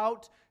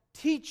about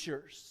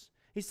teachers.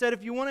 He said,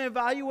 if you want to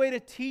evaluate a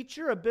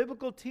teacher, a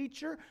biblical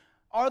teacher,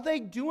 are they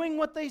doing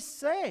what they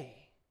say?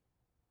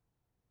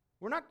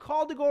 We're not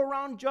called to go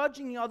around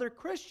judging the other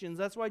Christians.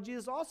 That's why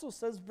Jesus also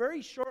says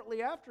very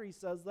shortly after he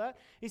says that,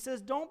 he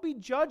says, don't be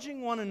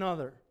judging one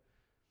another.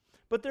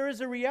 But there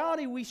is a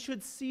reality we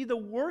should see the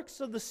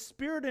works of the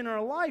Spirit in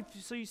our life.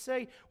 So you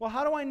say, well,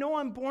 how do I know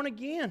I'm born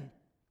again?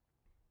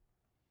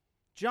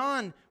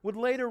 John would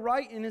later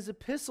write in his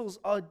epistles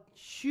a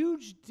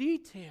huge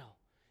detail.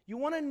 You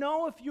want to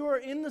know if you are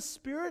in the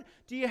Spirit?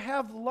 Do you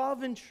have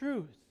love and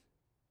truth?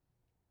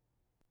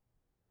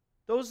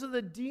 Those are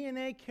the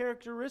DNA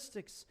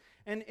characteristics,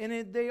 and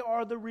they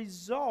are the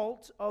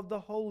result of the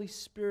Holy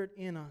Spirit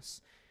in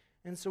us.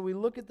 And so we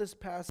look at this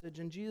passage,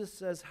 and Jesus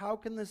says,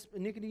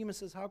 Nicodemus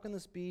says, how can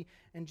this be?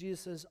 And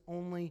Jesus says,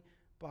 only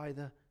by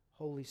the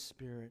Holy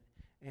Spirit.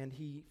 And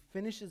he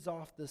finishes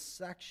off this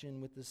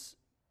section with this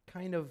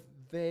kind of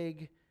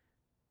vague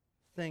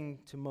thing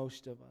to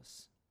most of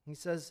us. He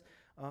says,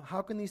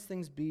 how can these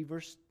things be?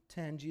 Verse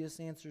 10, Jesus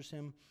answers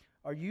him,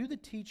 are you the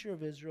teacher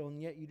of Israel,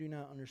 and yet you do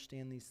not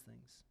understand these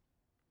things?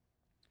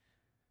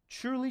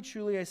 Truly,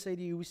 truly, I say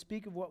to you, we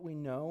speak of what we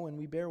know, and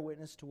we bear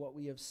witness to what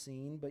we have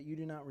seen, but you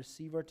do not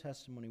receive our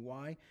testimony.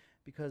 Why?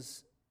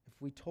 Because if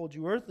we told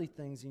you earthly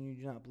things and you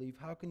do not believe,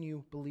 how can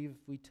you believe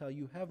if we tell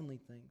you heavenly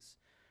things?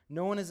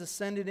 No one has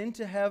ascended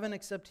into heaven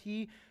except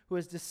he who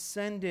has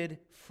descended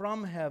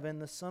from heaven,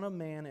 the Son of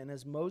Man, and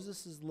as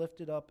Moses has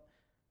lifted up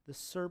the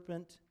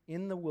serpent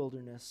in the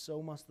wilderness,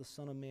 so must the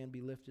Son of Man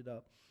be lifted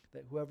up,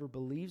 that whoever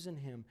believes in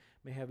him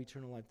may have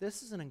eternal life.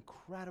 This is an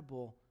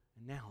incredible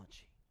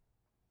analogy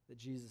that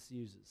Jesus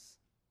uses.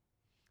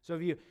 So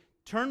if you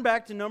turn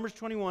back to Numbers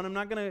 21, I'm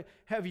not going to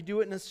have you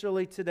do it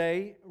necessarily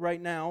today,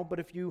 right now, but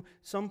if you,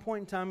 some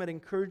point in time, I'd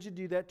encourage you to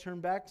do that. Turn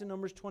back to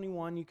Numbers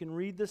 21. You can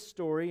read this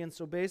story, and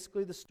so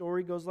basically the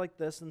story goes like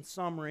this in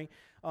summary,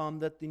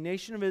 that the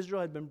nation of Israel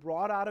had been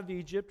brought out of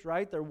Egypt,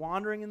 right? They're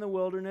wandering in the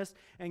wilderness,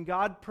 and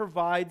God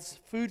provides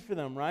food for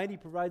them, right? He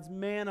provides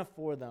manna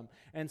for them,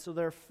 and so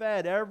they're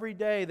fed every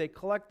day. They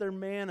collect their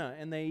manna,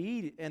 and they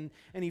eat it, and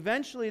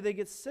eventually they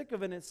get sick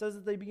of it, and it says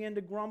that they begin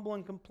to grumble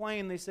and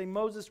complain. They say,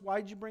 Moses,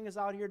 why did you bring us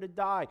out here to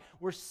die?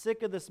 We're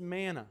sick of this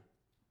manna.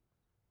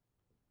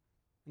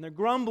 And they're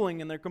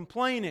grumbling and they're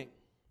complaining.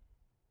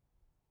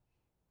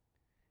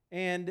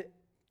 And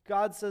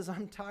God says,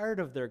 I'm tired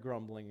of their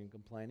grumbling and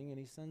complaining, and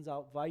he sends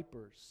out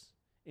vipers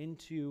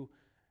into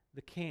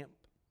the camp,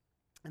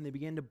 and they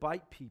begin to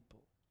bite people,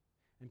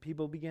 and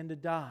people begin to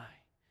die.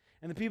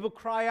 And the people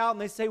cry out,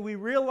 and they say, we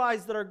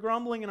realize that our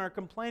grumbling and our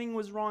complaining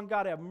was wrong.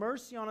 God, have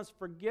mercy on us,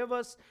 forgive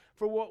us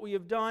for what we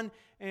have done.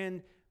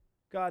 And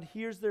God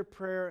hears their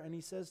prayer, and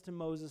he says to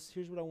Moses,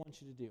 here's what I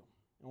want you to do.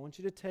 I want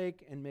you to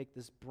take and make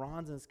this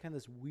bronze, and it's kind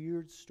of this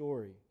weird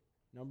story.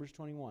 Numbers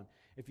 21.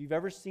 If you've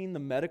ever seen the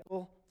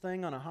medical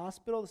thing on a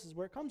hospital, this is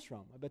where it comes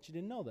from. I bet you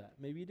didn't know that.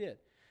 Maybe you did.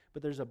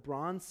 But there's a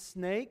bronze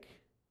snake.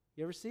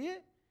 You ever see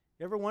it?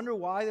 You ever wonder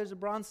why there's a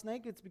bronze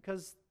snake? It's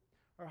because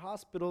our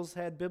hospitals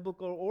had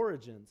biblical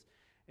origins.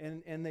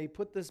 And they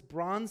put this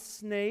bronze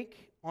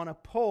snake on a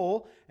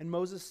pole, and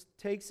Moses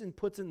takes and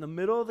puts it in the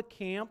middle of the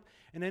camp,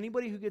 and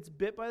anybody who gets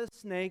bit by the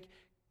snake,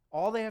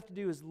 all they have to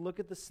do is look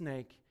at the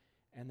snake,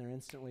 and they're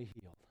instantly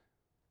healed.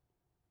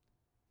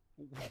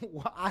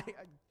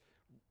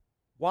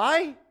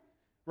 Why?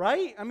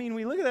 Right? I mean,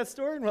 we look at that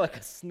story and we're like,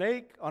 a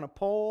snake on a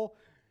pole,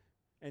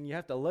 and you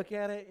have to look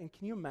at it. And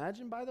can you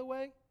imagine, by the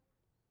way,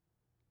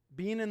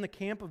 being in the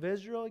camp of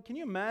Israel? Can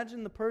you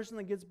imagine the person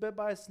that gets bit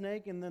by a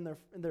snake and then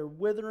they're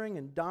withering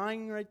and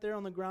dying right there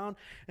on the ground,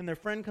 and their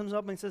friend comes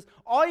up and says,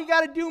 all you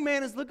got to do,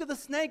 man, is look at the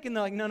snake. And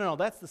they're like, no,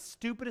 that's the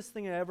stupidest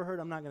thing I ever heard.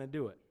 I'm not going to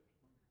do it.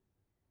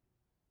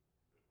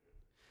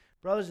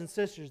 Brothers and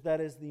sisters, that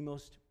is the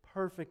most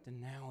perfect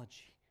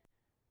analogy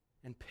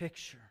and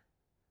picture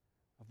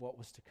of what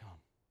was to come.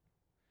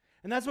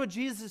 And that's what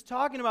Jesus is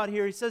talking about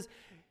here. He says,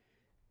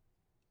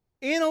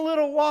 in a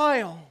little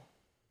while,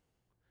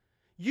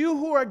 you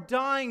who are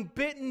dying,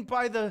 bitten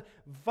by the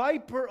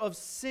viper of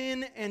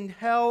sin and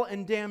hell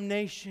and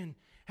damnation,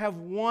 have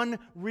one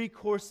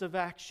recourse of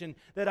action,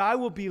 that I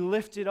will be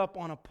lifted up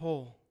on a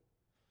pole,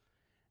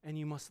 and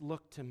you must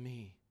look to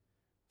me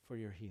for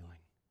your healing,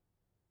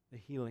 the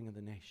healing of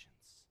the nations.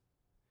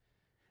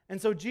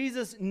 And so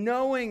Jesus,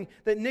 knowing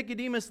that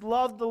Nicodemus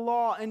loved the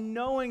law and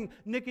knowing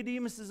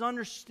Nicodemus'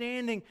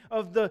 understanding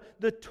of the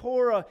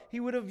Torah, he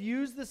would have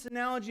used this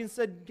analogy and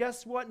said,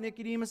 guess what,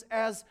 Nicodemus?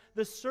 As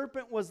the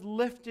serpent was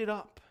lifted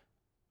up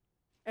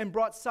and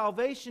brought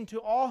salvation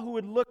to all who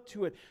would look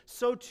to it,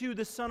 so too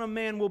the Son of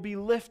Man will be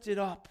lifted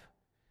up.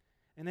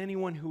 And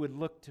anyone who would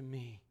look to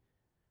me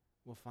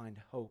will find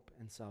hope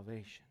and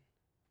salvation.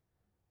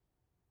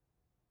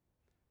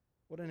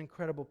 What an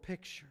incredible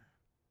picture.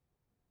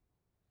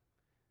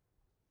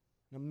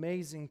 An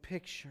amazing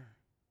picture.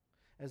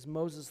 As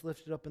Moses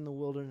lifted up in the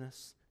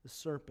wilderness the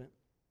serpent,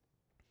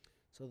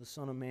 so the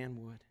Son of Man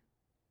would.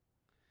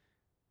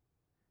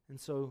 And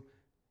so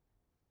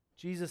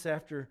Jesus,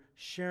 after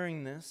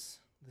sharing this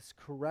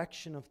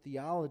correction of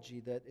theology,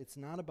 that it's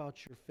not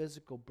about your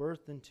physical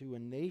birth into a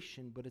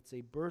nation, but it's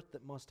a birth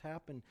that must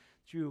happen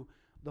through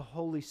the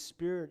Holy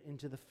Spirit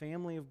into the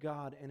family of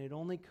God, and it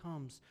only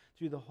comes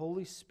through the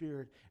Holy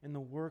Spirit and the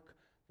work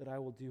that I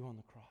will do on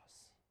the cross.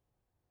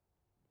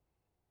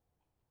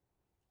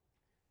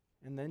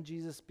 And then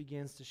Jesus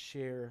begins to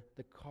share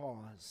the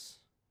cause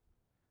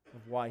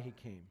of why He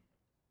came.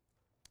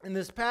 In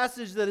this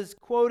passage that is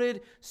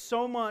quoted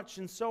so much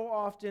and so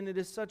often, it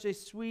is such a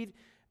sweet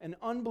and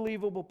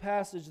unbelievable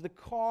passage. The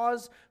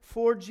cause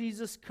for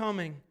Jesus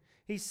coming,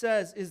 He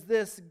says, is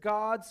this: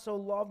 God so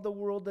loved the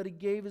world that He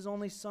gave His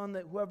only Son,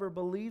 that whoever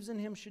believes in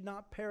Him should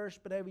not perish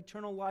but have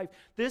eternal life.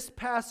 This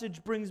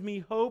passage brings me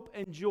hope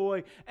and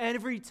joy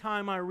every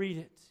time I read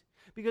it,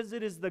 because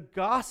it is the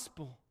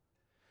gospel.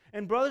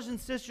 And brothers and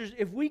sisters,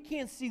 if we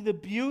can't see the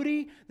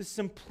beauty, the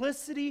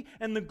simplicity,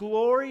 and the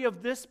glory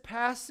of this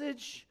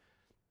passage,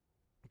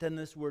 then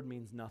this word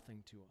means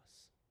nothing to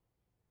us.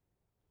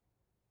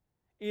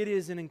 It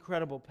is an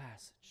incredible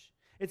passage.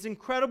 It's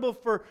incredible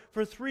for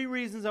three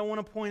reasons I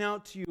want to point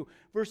out to you.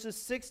 Verses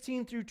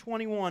 16 through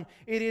 21.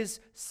 It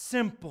is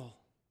simple.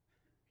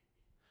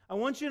 I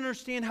want you to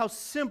understand how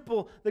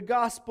simple the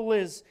gospel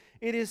is.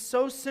 It is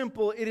so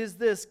simple. It is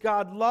this: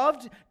 God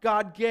loved,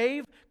 God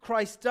gave,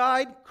 Christ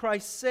died,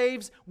 Christ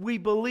saves, we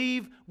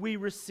believe, we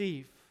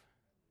receive.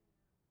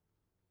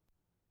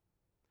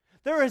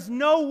 There is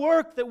no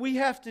work that we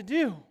have to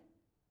do.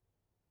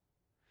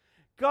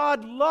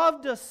 God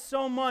loved us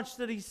so much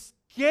that He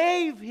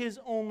gave His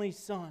only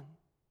Son.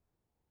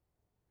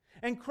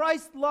 And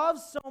Christ loved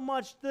so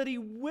much that He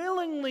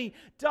willingly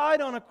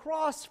died on a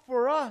cross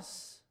for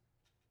us.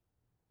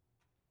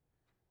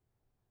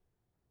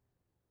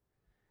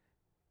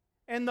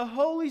 And the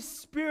Holy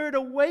Spirit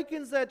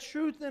awakens that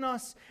truth in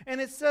us. And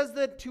it says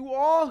that to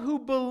all who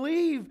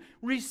believe,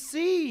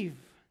 receive.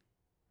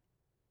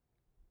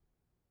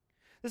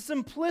 The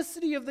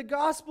simplicity of the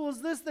gospel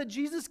is this: that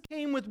Jesus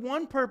came with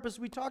one purpose.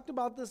 We talked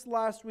about this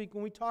last week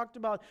when we talked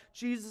about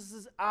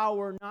Jesus'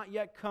 hour not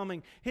yet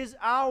coming. His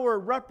hour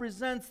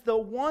represents the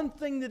one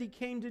thing that He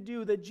came to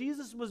do, that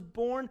Jesus was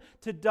born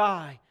to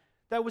die.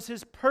 That was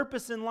His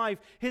purpose in life.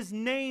 His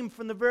name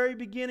from the very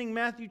beginning,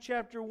 Matthew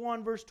chapter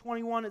 1, verse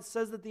 21, it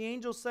says that the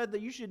angel said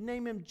that you should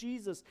name Him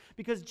Jesus,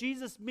 because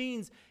Jesus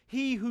means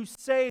He who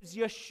saves.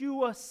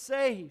 Yeshua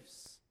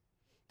saves.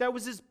 That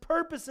was His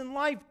purpose in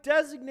life,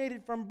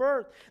 designated from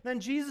birth.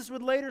 Then Jesus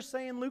would later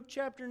say in Luke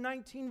chapter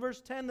 19,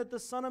 verse 10, that the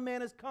Son of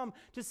Man has come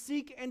to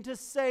seek and to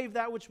save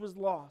that which was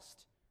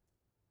lost.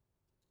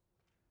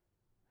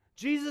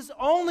 Jesus'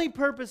 only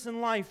purpose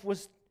in life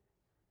was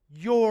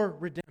your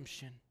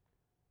redemption.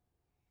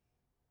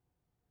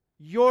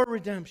 Your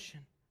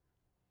redemption.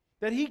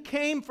 That He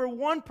came for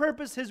one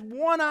purpose. His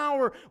 1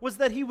 hour was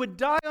that He would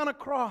die on a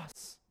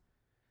cross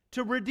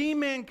to redeem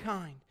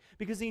mankind,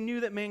 because He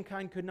knew that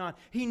mankind could not.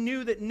 He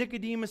knew that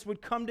Nicodemus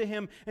would come to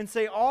Him and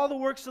say, all the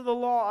works of the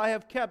law I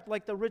have kept,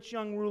 like the rich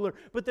young ruler,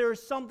 but there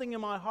is something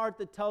in my heart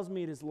that tells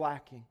me it is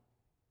lacking.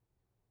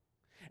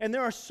 And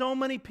there are so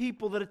many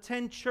people that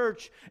attend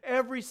church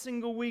every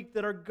single week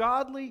that are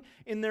godly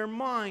in their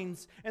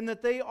minds, and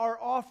that they are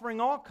offering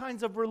all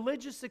kinds of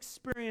religious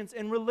experience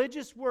and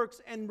religious works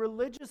and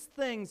religious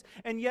things,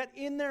 and yet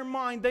in their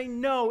mind they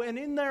know, and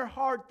in their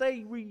heart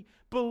they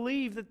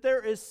believe that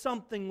there is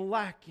something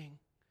lacking,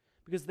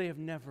 because they have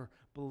never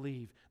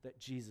believed that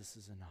Jesus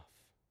is enough.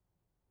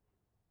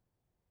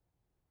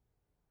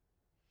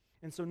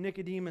 And so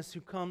Nicodemus, who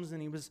comes,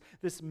 and he was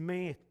this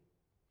man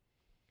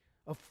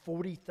of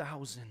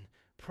 40,000,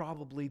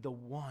 probably the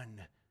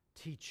one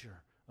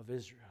teacher of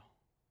Israel.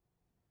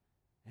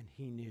 And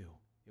he knew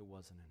it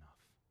wasn't enough.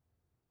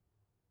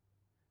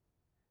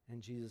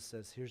 And Jesus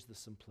says, here's the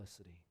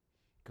simplicity.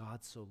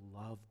 God so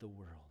loved the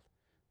world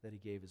that He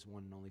gave His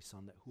one and only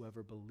Son, that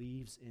whoever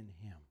believes in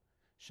Him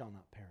shall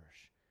not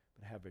perish,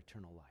 but have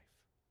eternal life.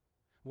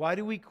 Why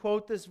do we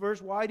quote this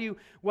verse? Why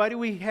do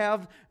we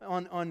have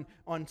on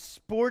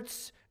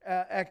sports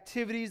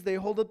activities, they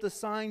hold up the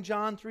sign,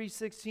 John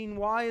 3:16.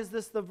 Why is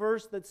this the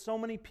verse that so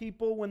many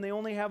people, when they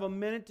only have a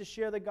minute to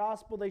share the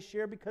gospel, they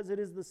share? Because it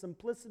is the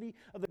simplicity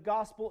of the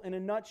gospel. In a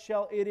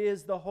nutshell, it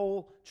is the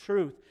whole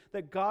truth.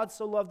 That God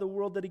so loved the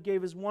world that He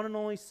gave His one and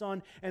only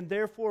Son, and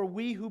therefore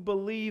we who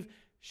believe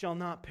shall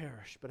not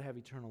perish, but have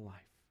eternal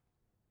life.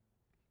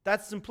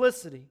 That's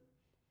simplicity.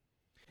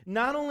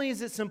 Not only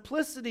is it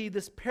simplicity,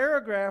 this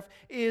paragraph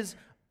is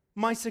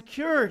my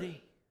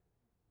security.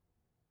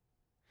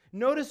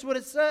 Notice what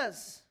it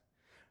says.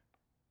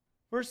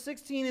 Verse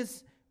 16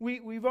 is,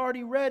 we've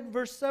already read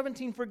verse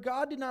 17. For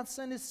God did not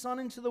send His Son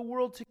into the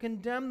world to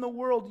condemn the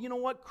world. You know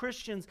what,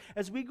 Christians,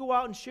 as we go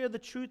out and share the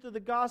truth of the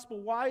gospel,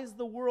 why is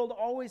the world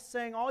always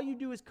saying, all you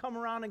do is come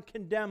around and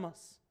condemn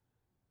us?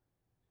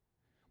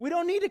 We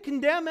don't need to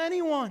condemn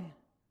anyone.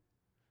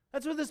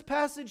 That's what this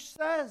passage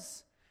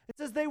says. It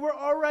says they were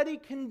already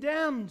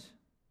condemned.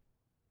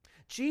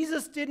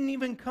 Jesus didn't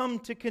even come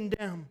to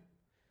condemn.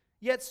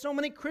 Yet so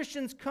many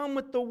Christians come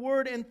with the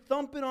word and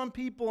thump it on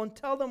people and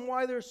tell them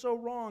why they're so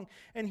wrong.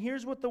 And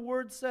here's what the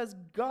word says.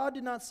 God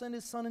did not send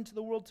his Son into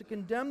the world to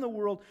condemn the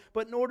world,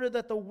 but in order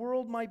that the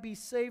world might be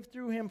saved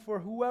through him. For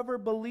whoever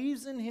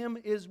believes in him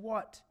is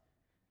what?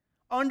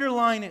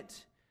 Underline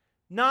it.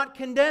 Not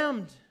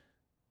condemned.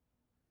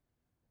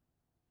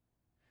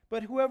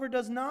 But whoever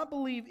does not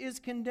believe is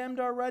condemned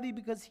already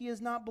because he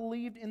has not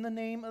believed in the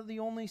name of the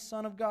only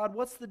Son of God.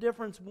 What's the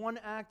difference? One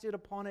acted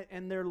upon it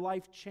and their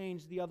life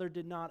changed. The other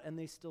did not, and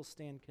they still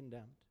stand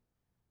condemned.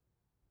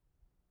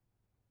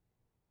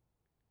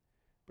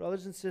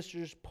 Brothers and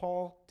sisters,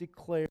 Paul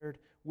declared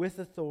with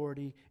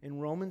authority in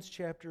Romans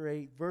chapter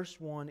 8, verse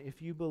 1,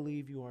 if you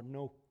believe, you are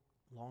no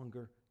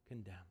longer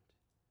condemned.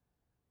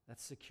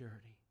 That's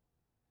security.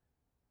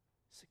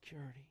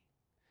 Security.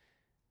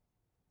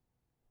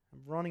 I'm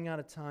running out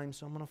of time,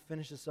 so I'm going to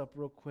finish this up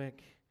real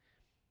quick.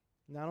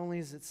 Not only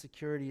is it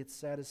security, it's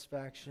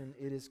satisfaction.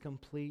 It is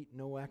complete.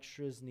 No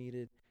extra is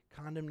needed.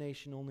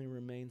 Condemnation only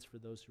remains for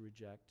those who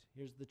reject.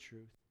 Here's the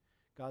truth.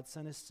 God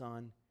sent his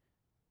Son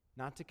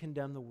not to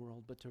condemn the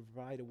world, but to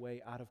provide a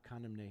way out of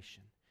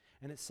condemnation.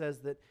 And it says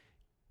that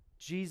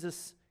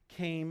Jesus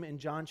came, in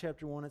John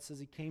chapter 1, it says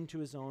he came to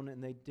his own,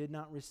 and they did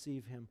not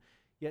receive him.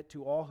 Yet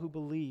to all who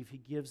believe, he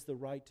gives the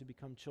right to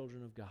become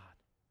children of God.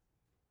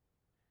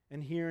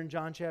 And here in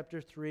John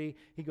chapter 3,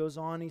 he goes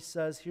on, he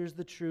says, here's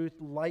the truth,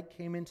 light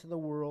came into the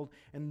world,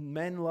 and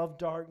men loved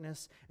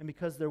darkness, and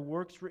because their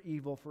works were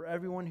evil, for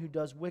everyone who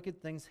does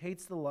wicked things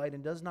hates the light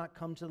and does not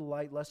come to the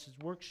light, lest his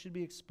works should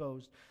be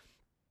exposed.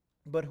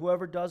 But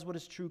whoever does what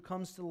is true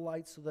comes to the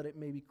light, so that it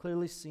may be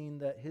clearly seen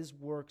that his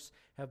works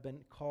have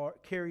been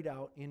carried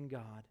out in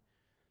God.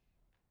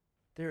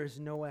 There is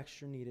no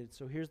extra needed.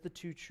 So here's the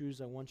two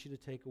truths I want you to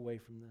take away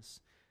from this.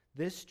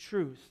 This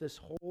truth, this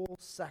whole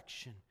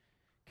section,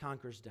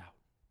 conquers doubt.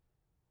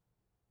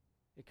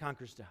 It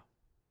conquers doubt.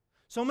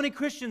 So many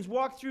Christians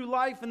walk through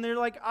life and they're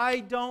like,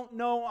 I don't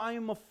know, I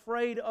am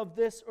afraid of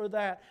this or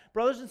that.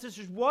 Brothers and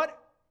sisters,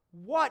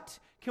 what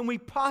can we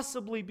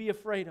possibly be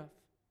afraid of?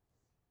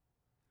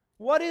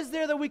 What is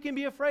there that we can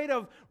be afraid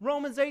of?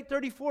 Romans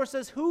 8:34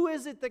 says, who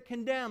is it that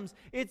condemns?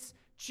 It's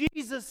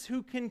Jesus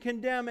who can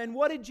condemn. And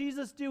what did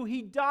Jesus do?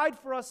 He died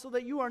for us so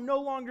that you are no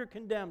longer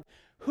condemned.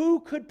 Who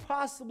could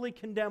possibly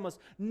condemn us?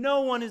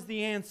 No one is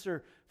the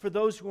answer for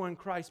those who are in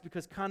Christ,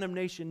 because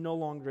condemnation no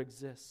longer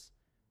exists.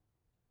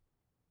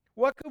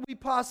 What could we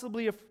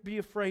possibly be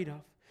afraid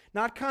of?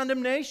 Not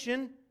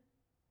condemnation.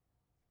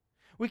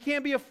 We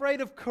can't be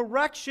afraid of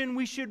correction.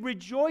 We should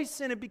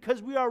rejoice in it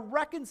because we are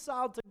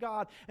reconciled to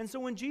God. And so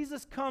when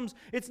Jesus comes,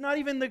 it's not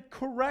even the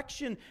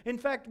correction. In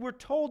fact, we're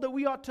told that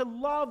we ought to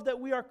love that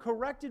we are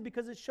corrected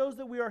because it shows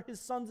that we are his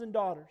sons and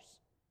daughters.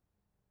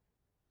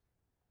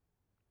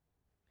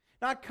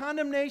 Not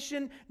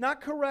condemnation,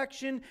 not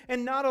correction,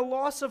 and not a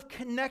loss of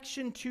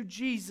connection to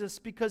Jesus,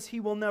 because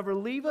he will never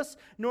leave us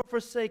nor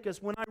forsake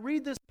us. When I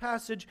read this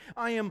passage,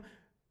 I am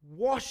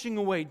washing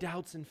away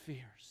doubts and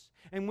fears.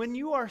 And when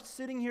you are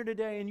sitting here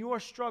today and you are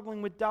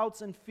struggling with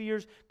doubts and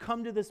fears,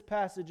 come to this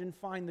passage and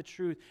find the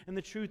truth. And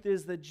the truth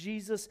is that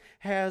Jesus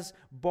has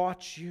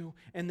bought you,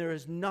 and there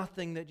is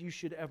nothing that you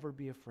should ever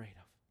be afraid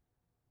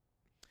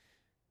of.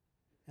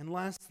 And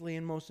lastly,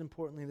 and most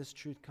importantly, this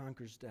truth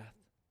conquers death.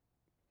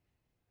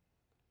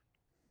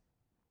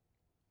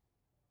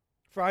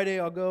 Friday,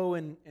 I'll go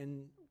and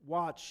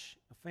watch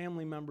a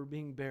family member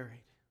being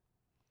buried.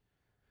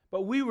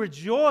 But we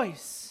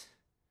rejoice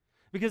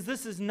because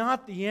this is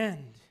not the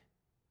end.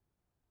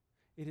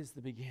 It is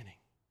the beginning.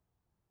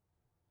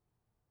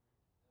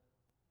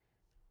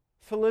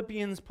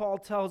 Philippians, Paul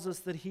tells us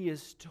that he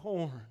is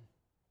torn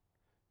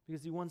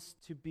because he wants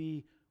to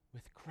be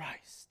with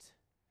Christ.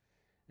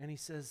 And he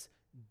says,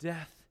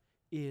 death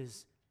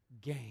is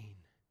gain.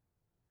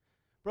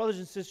 Brothers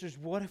and sisters,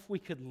 what if we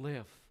could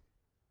live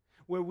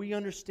where we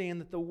understand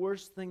that the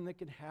worst thing that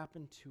could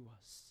happen to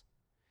us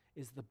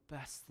is the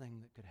best thing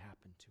that could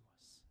happen to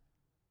us?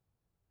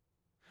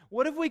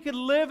 What if we could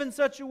live in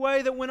such a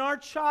way that when our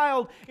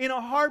child in a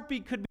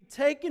heartbeat could be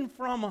taken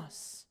from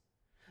us,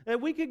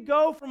 that we could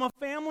go from a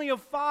family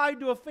of 5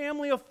 to a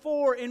family of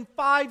 4 in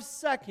 5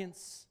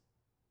 seconds,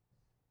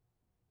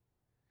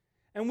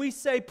 and we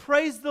say,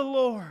 praise the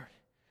Lord,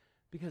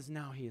 because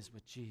now he is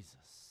with Jesus.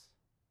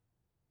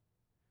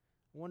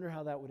 I wonder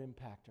how that would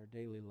impact our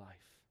daily life.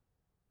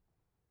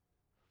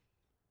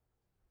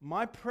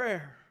 My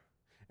prayer,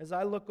 as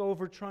I look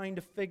over trying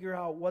to figure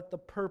out what the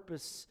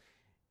purpose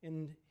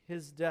in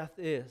his death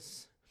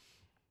is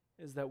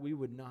that we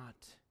would not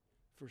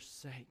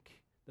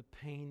forsake the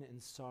pain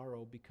and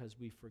sorrow because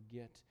we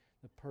forget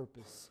the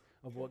purpose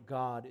of what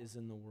God is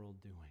in the world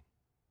doing.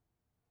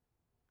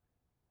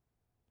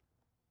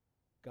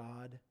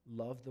 God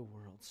loved the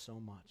world so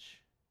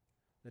much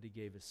that he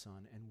gave his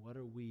Son. And what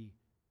are we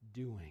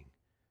doing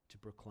to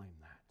proclaim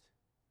that?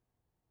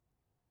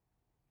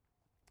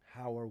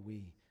 How are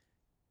we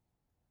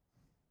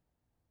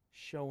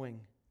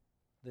showing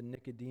the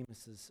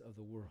Nicodemuses of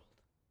the world,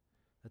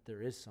 that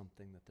there is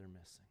something that they're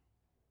missing.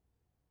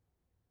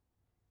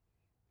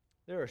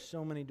 There are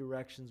so many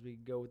directions we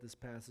could go with this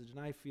passage, and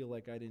I feel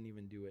like I didn't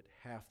even do it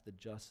half the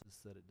justice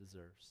that it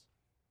deserves.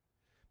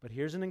 But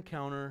here's an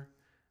encounter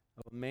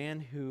of a man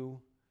who,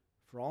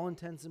 for all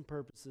intents and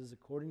purposes,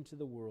 according to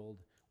the world,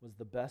 was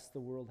the best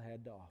the world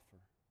had to offer.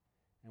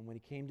 And when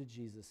he came to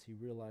Jesus, he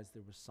realized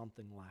there was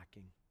something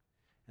lacking.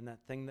 And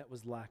that thing that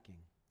was lacking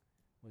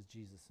was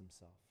Jesus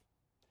himself.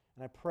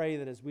 And I pray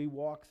that as we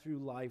walk through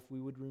life, we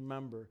would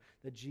remember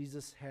that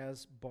Jesus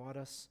has bought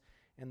us,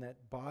 and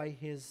that by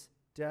his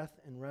death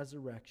and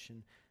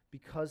resurrection,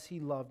 because he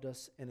loved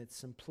us and its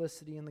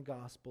simplicity in the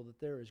gospel, that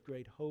there is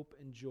great hope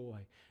and joy,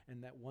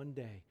 and that one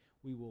day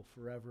we will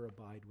forever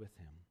abide with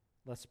him.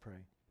 Let's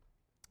pray.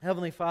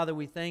 Heavenly Father,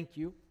 we thank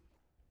you.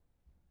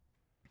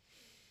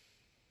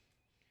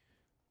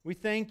 We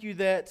thank you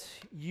that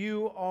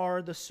you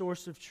are the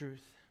source of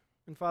truth.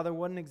 And Father,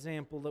 what an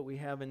example that we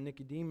have in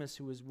Nicodemus,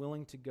 who is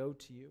willing to go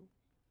to you.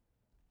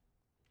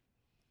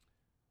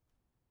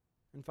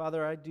 And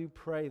Father, I do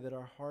pray that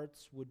our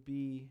hearts would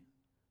be,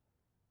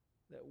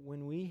 that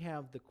when we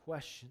have the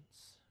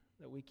questions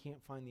that we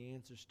can't find the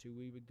answers to,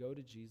 we would go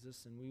to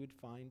Jesus and we would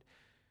find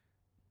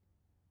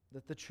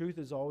that the truth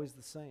is always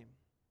the same.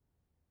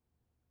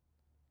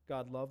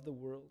 God loved the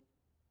world.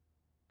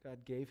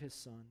 God gave his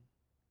Son.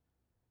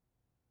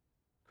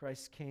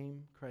 Christ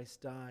came,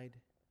 Christ died,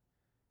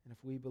 and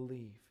if we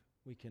believe,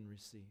 we can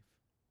receive.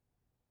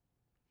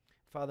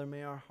 Father,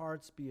 may our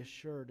hearts be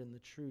assured in the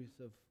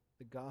truth of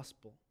the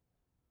gospel,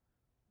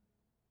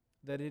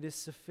 that it is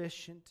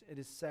sufficient, it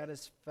is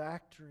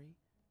satisfactory,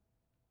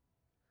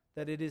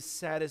 that it is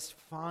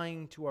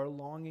satisfying to our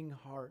longing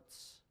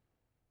hearts.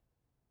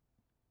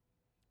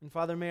 And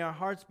Father, may our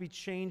hearts be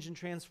changed and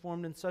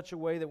transformed in such a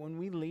way that when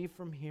we leave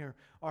from here,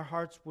 our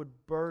hearts would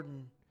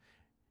burden.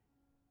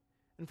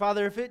 And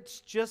Father, if it's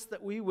just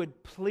that we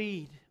would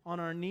plead on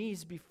our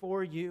knees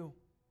before you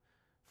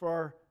for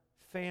our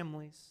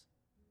families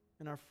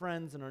and our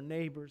friends and our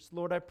neighbors,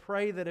 Lord, I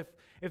pray that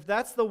if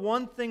that's the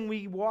one thing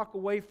we walk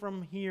away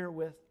from here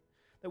with,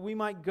 that we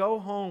might go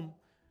home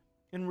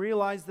and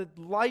realize that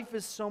life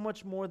is so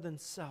much more than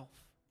self.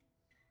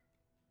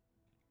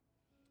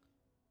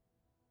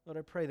 Lord,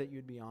 I pray that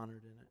you'd be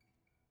honored in it,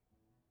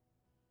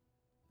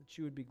 that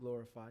you would be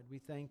glorified. We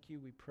thank you,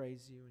 we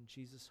praise you in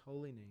Jesus'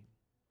 holy name.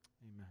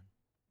 Amen.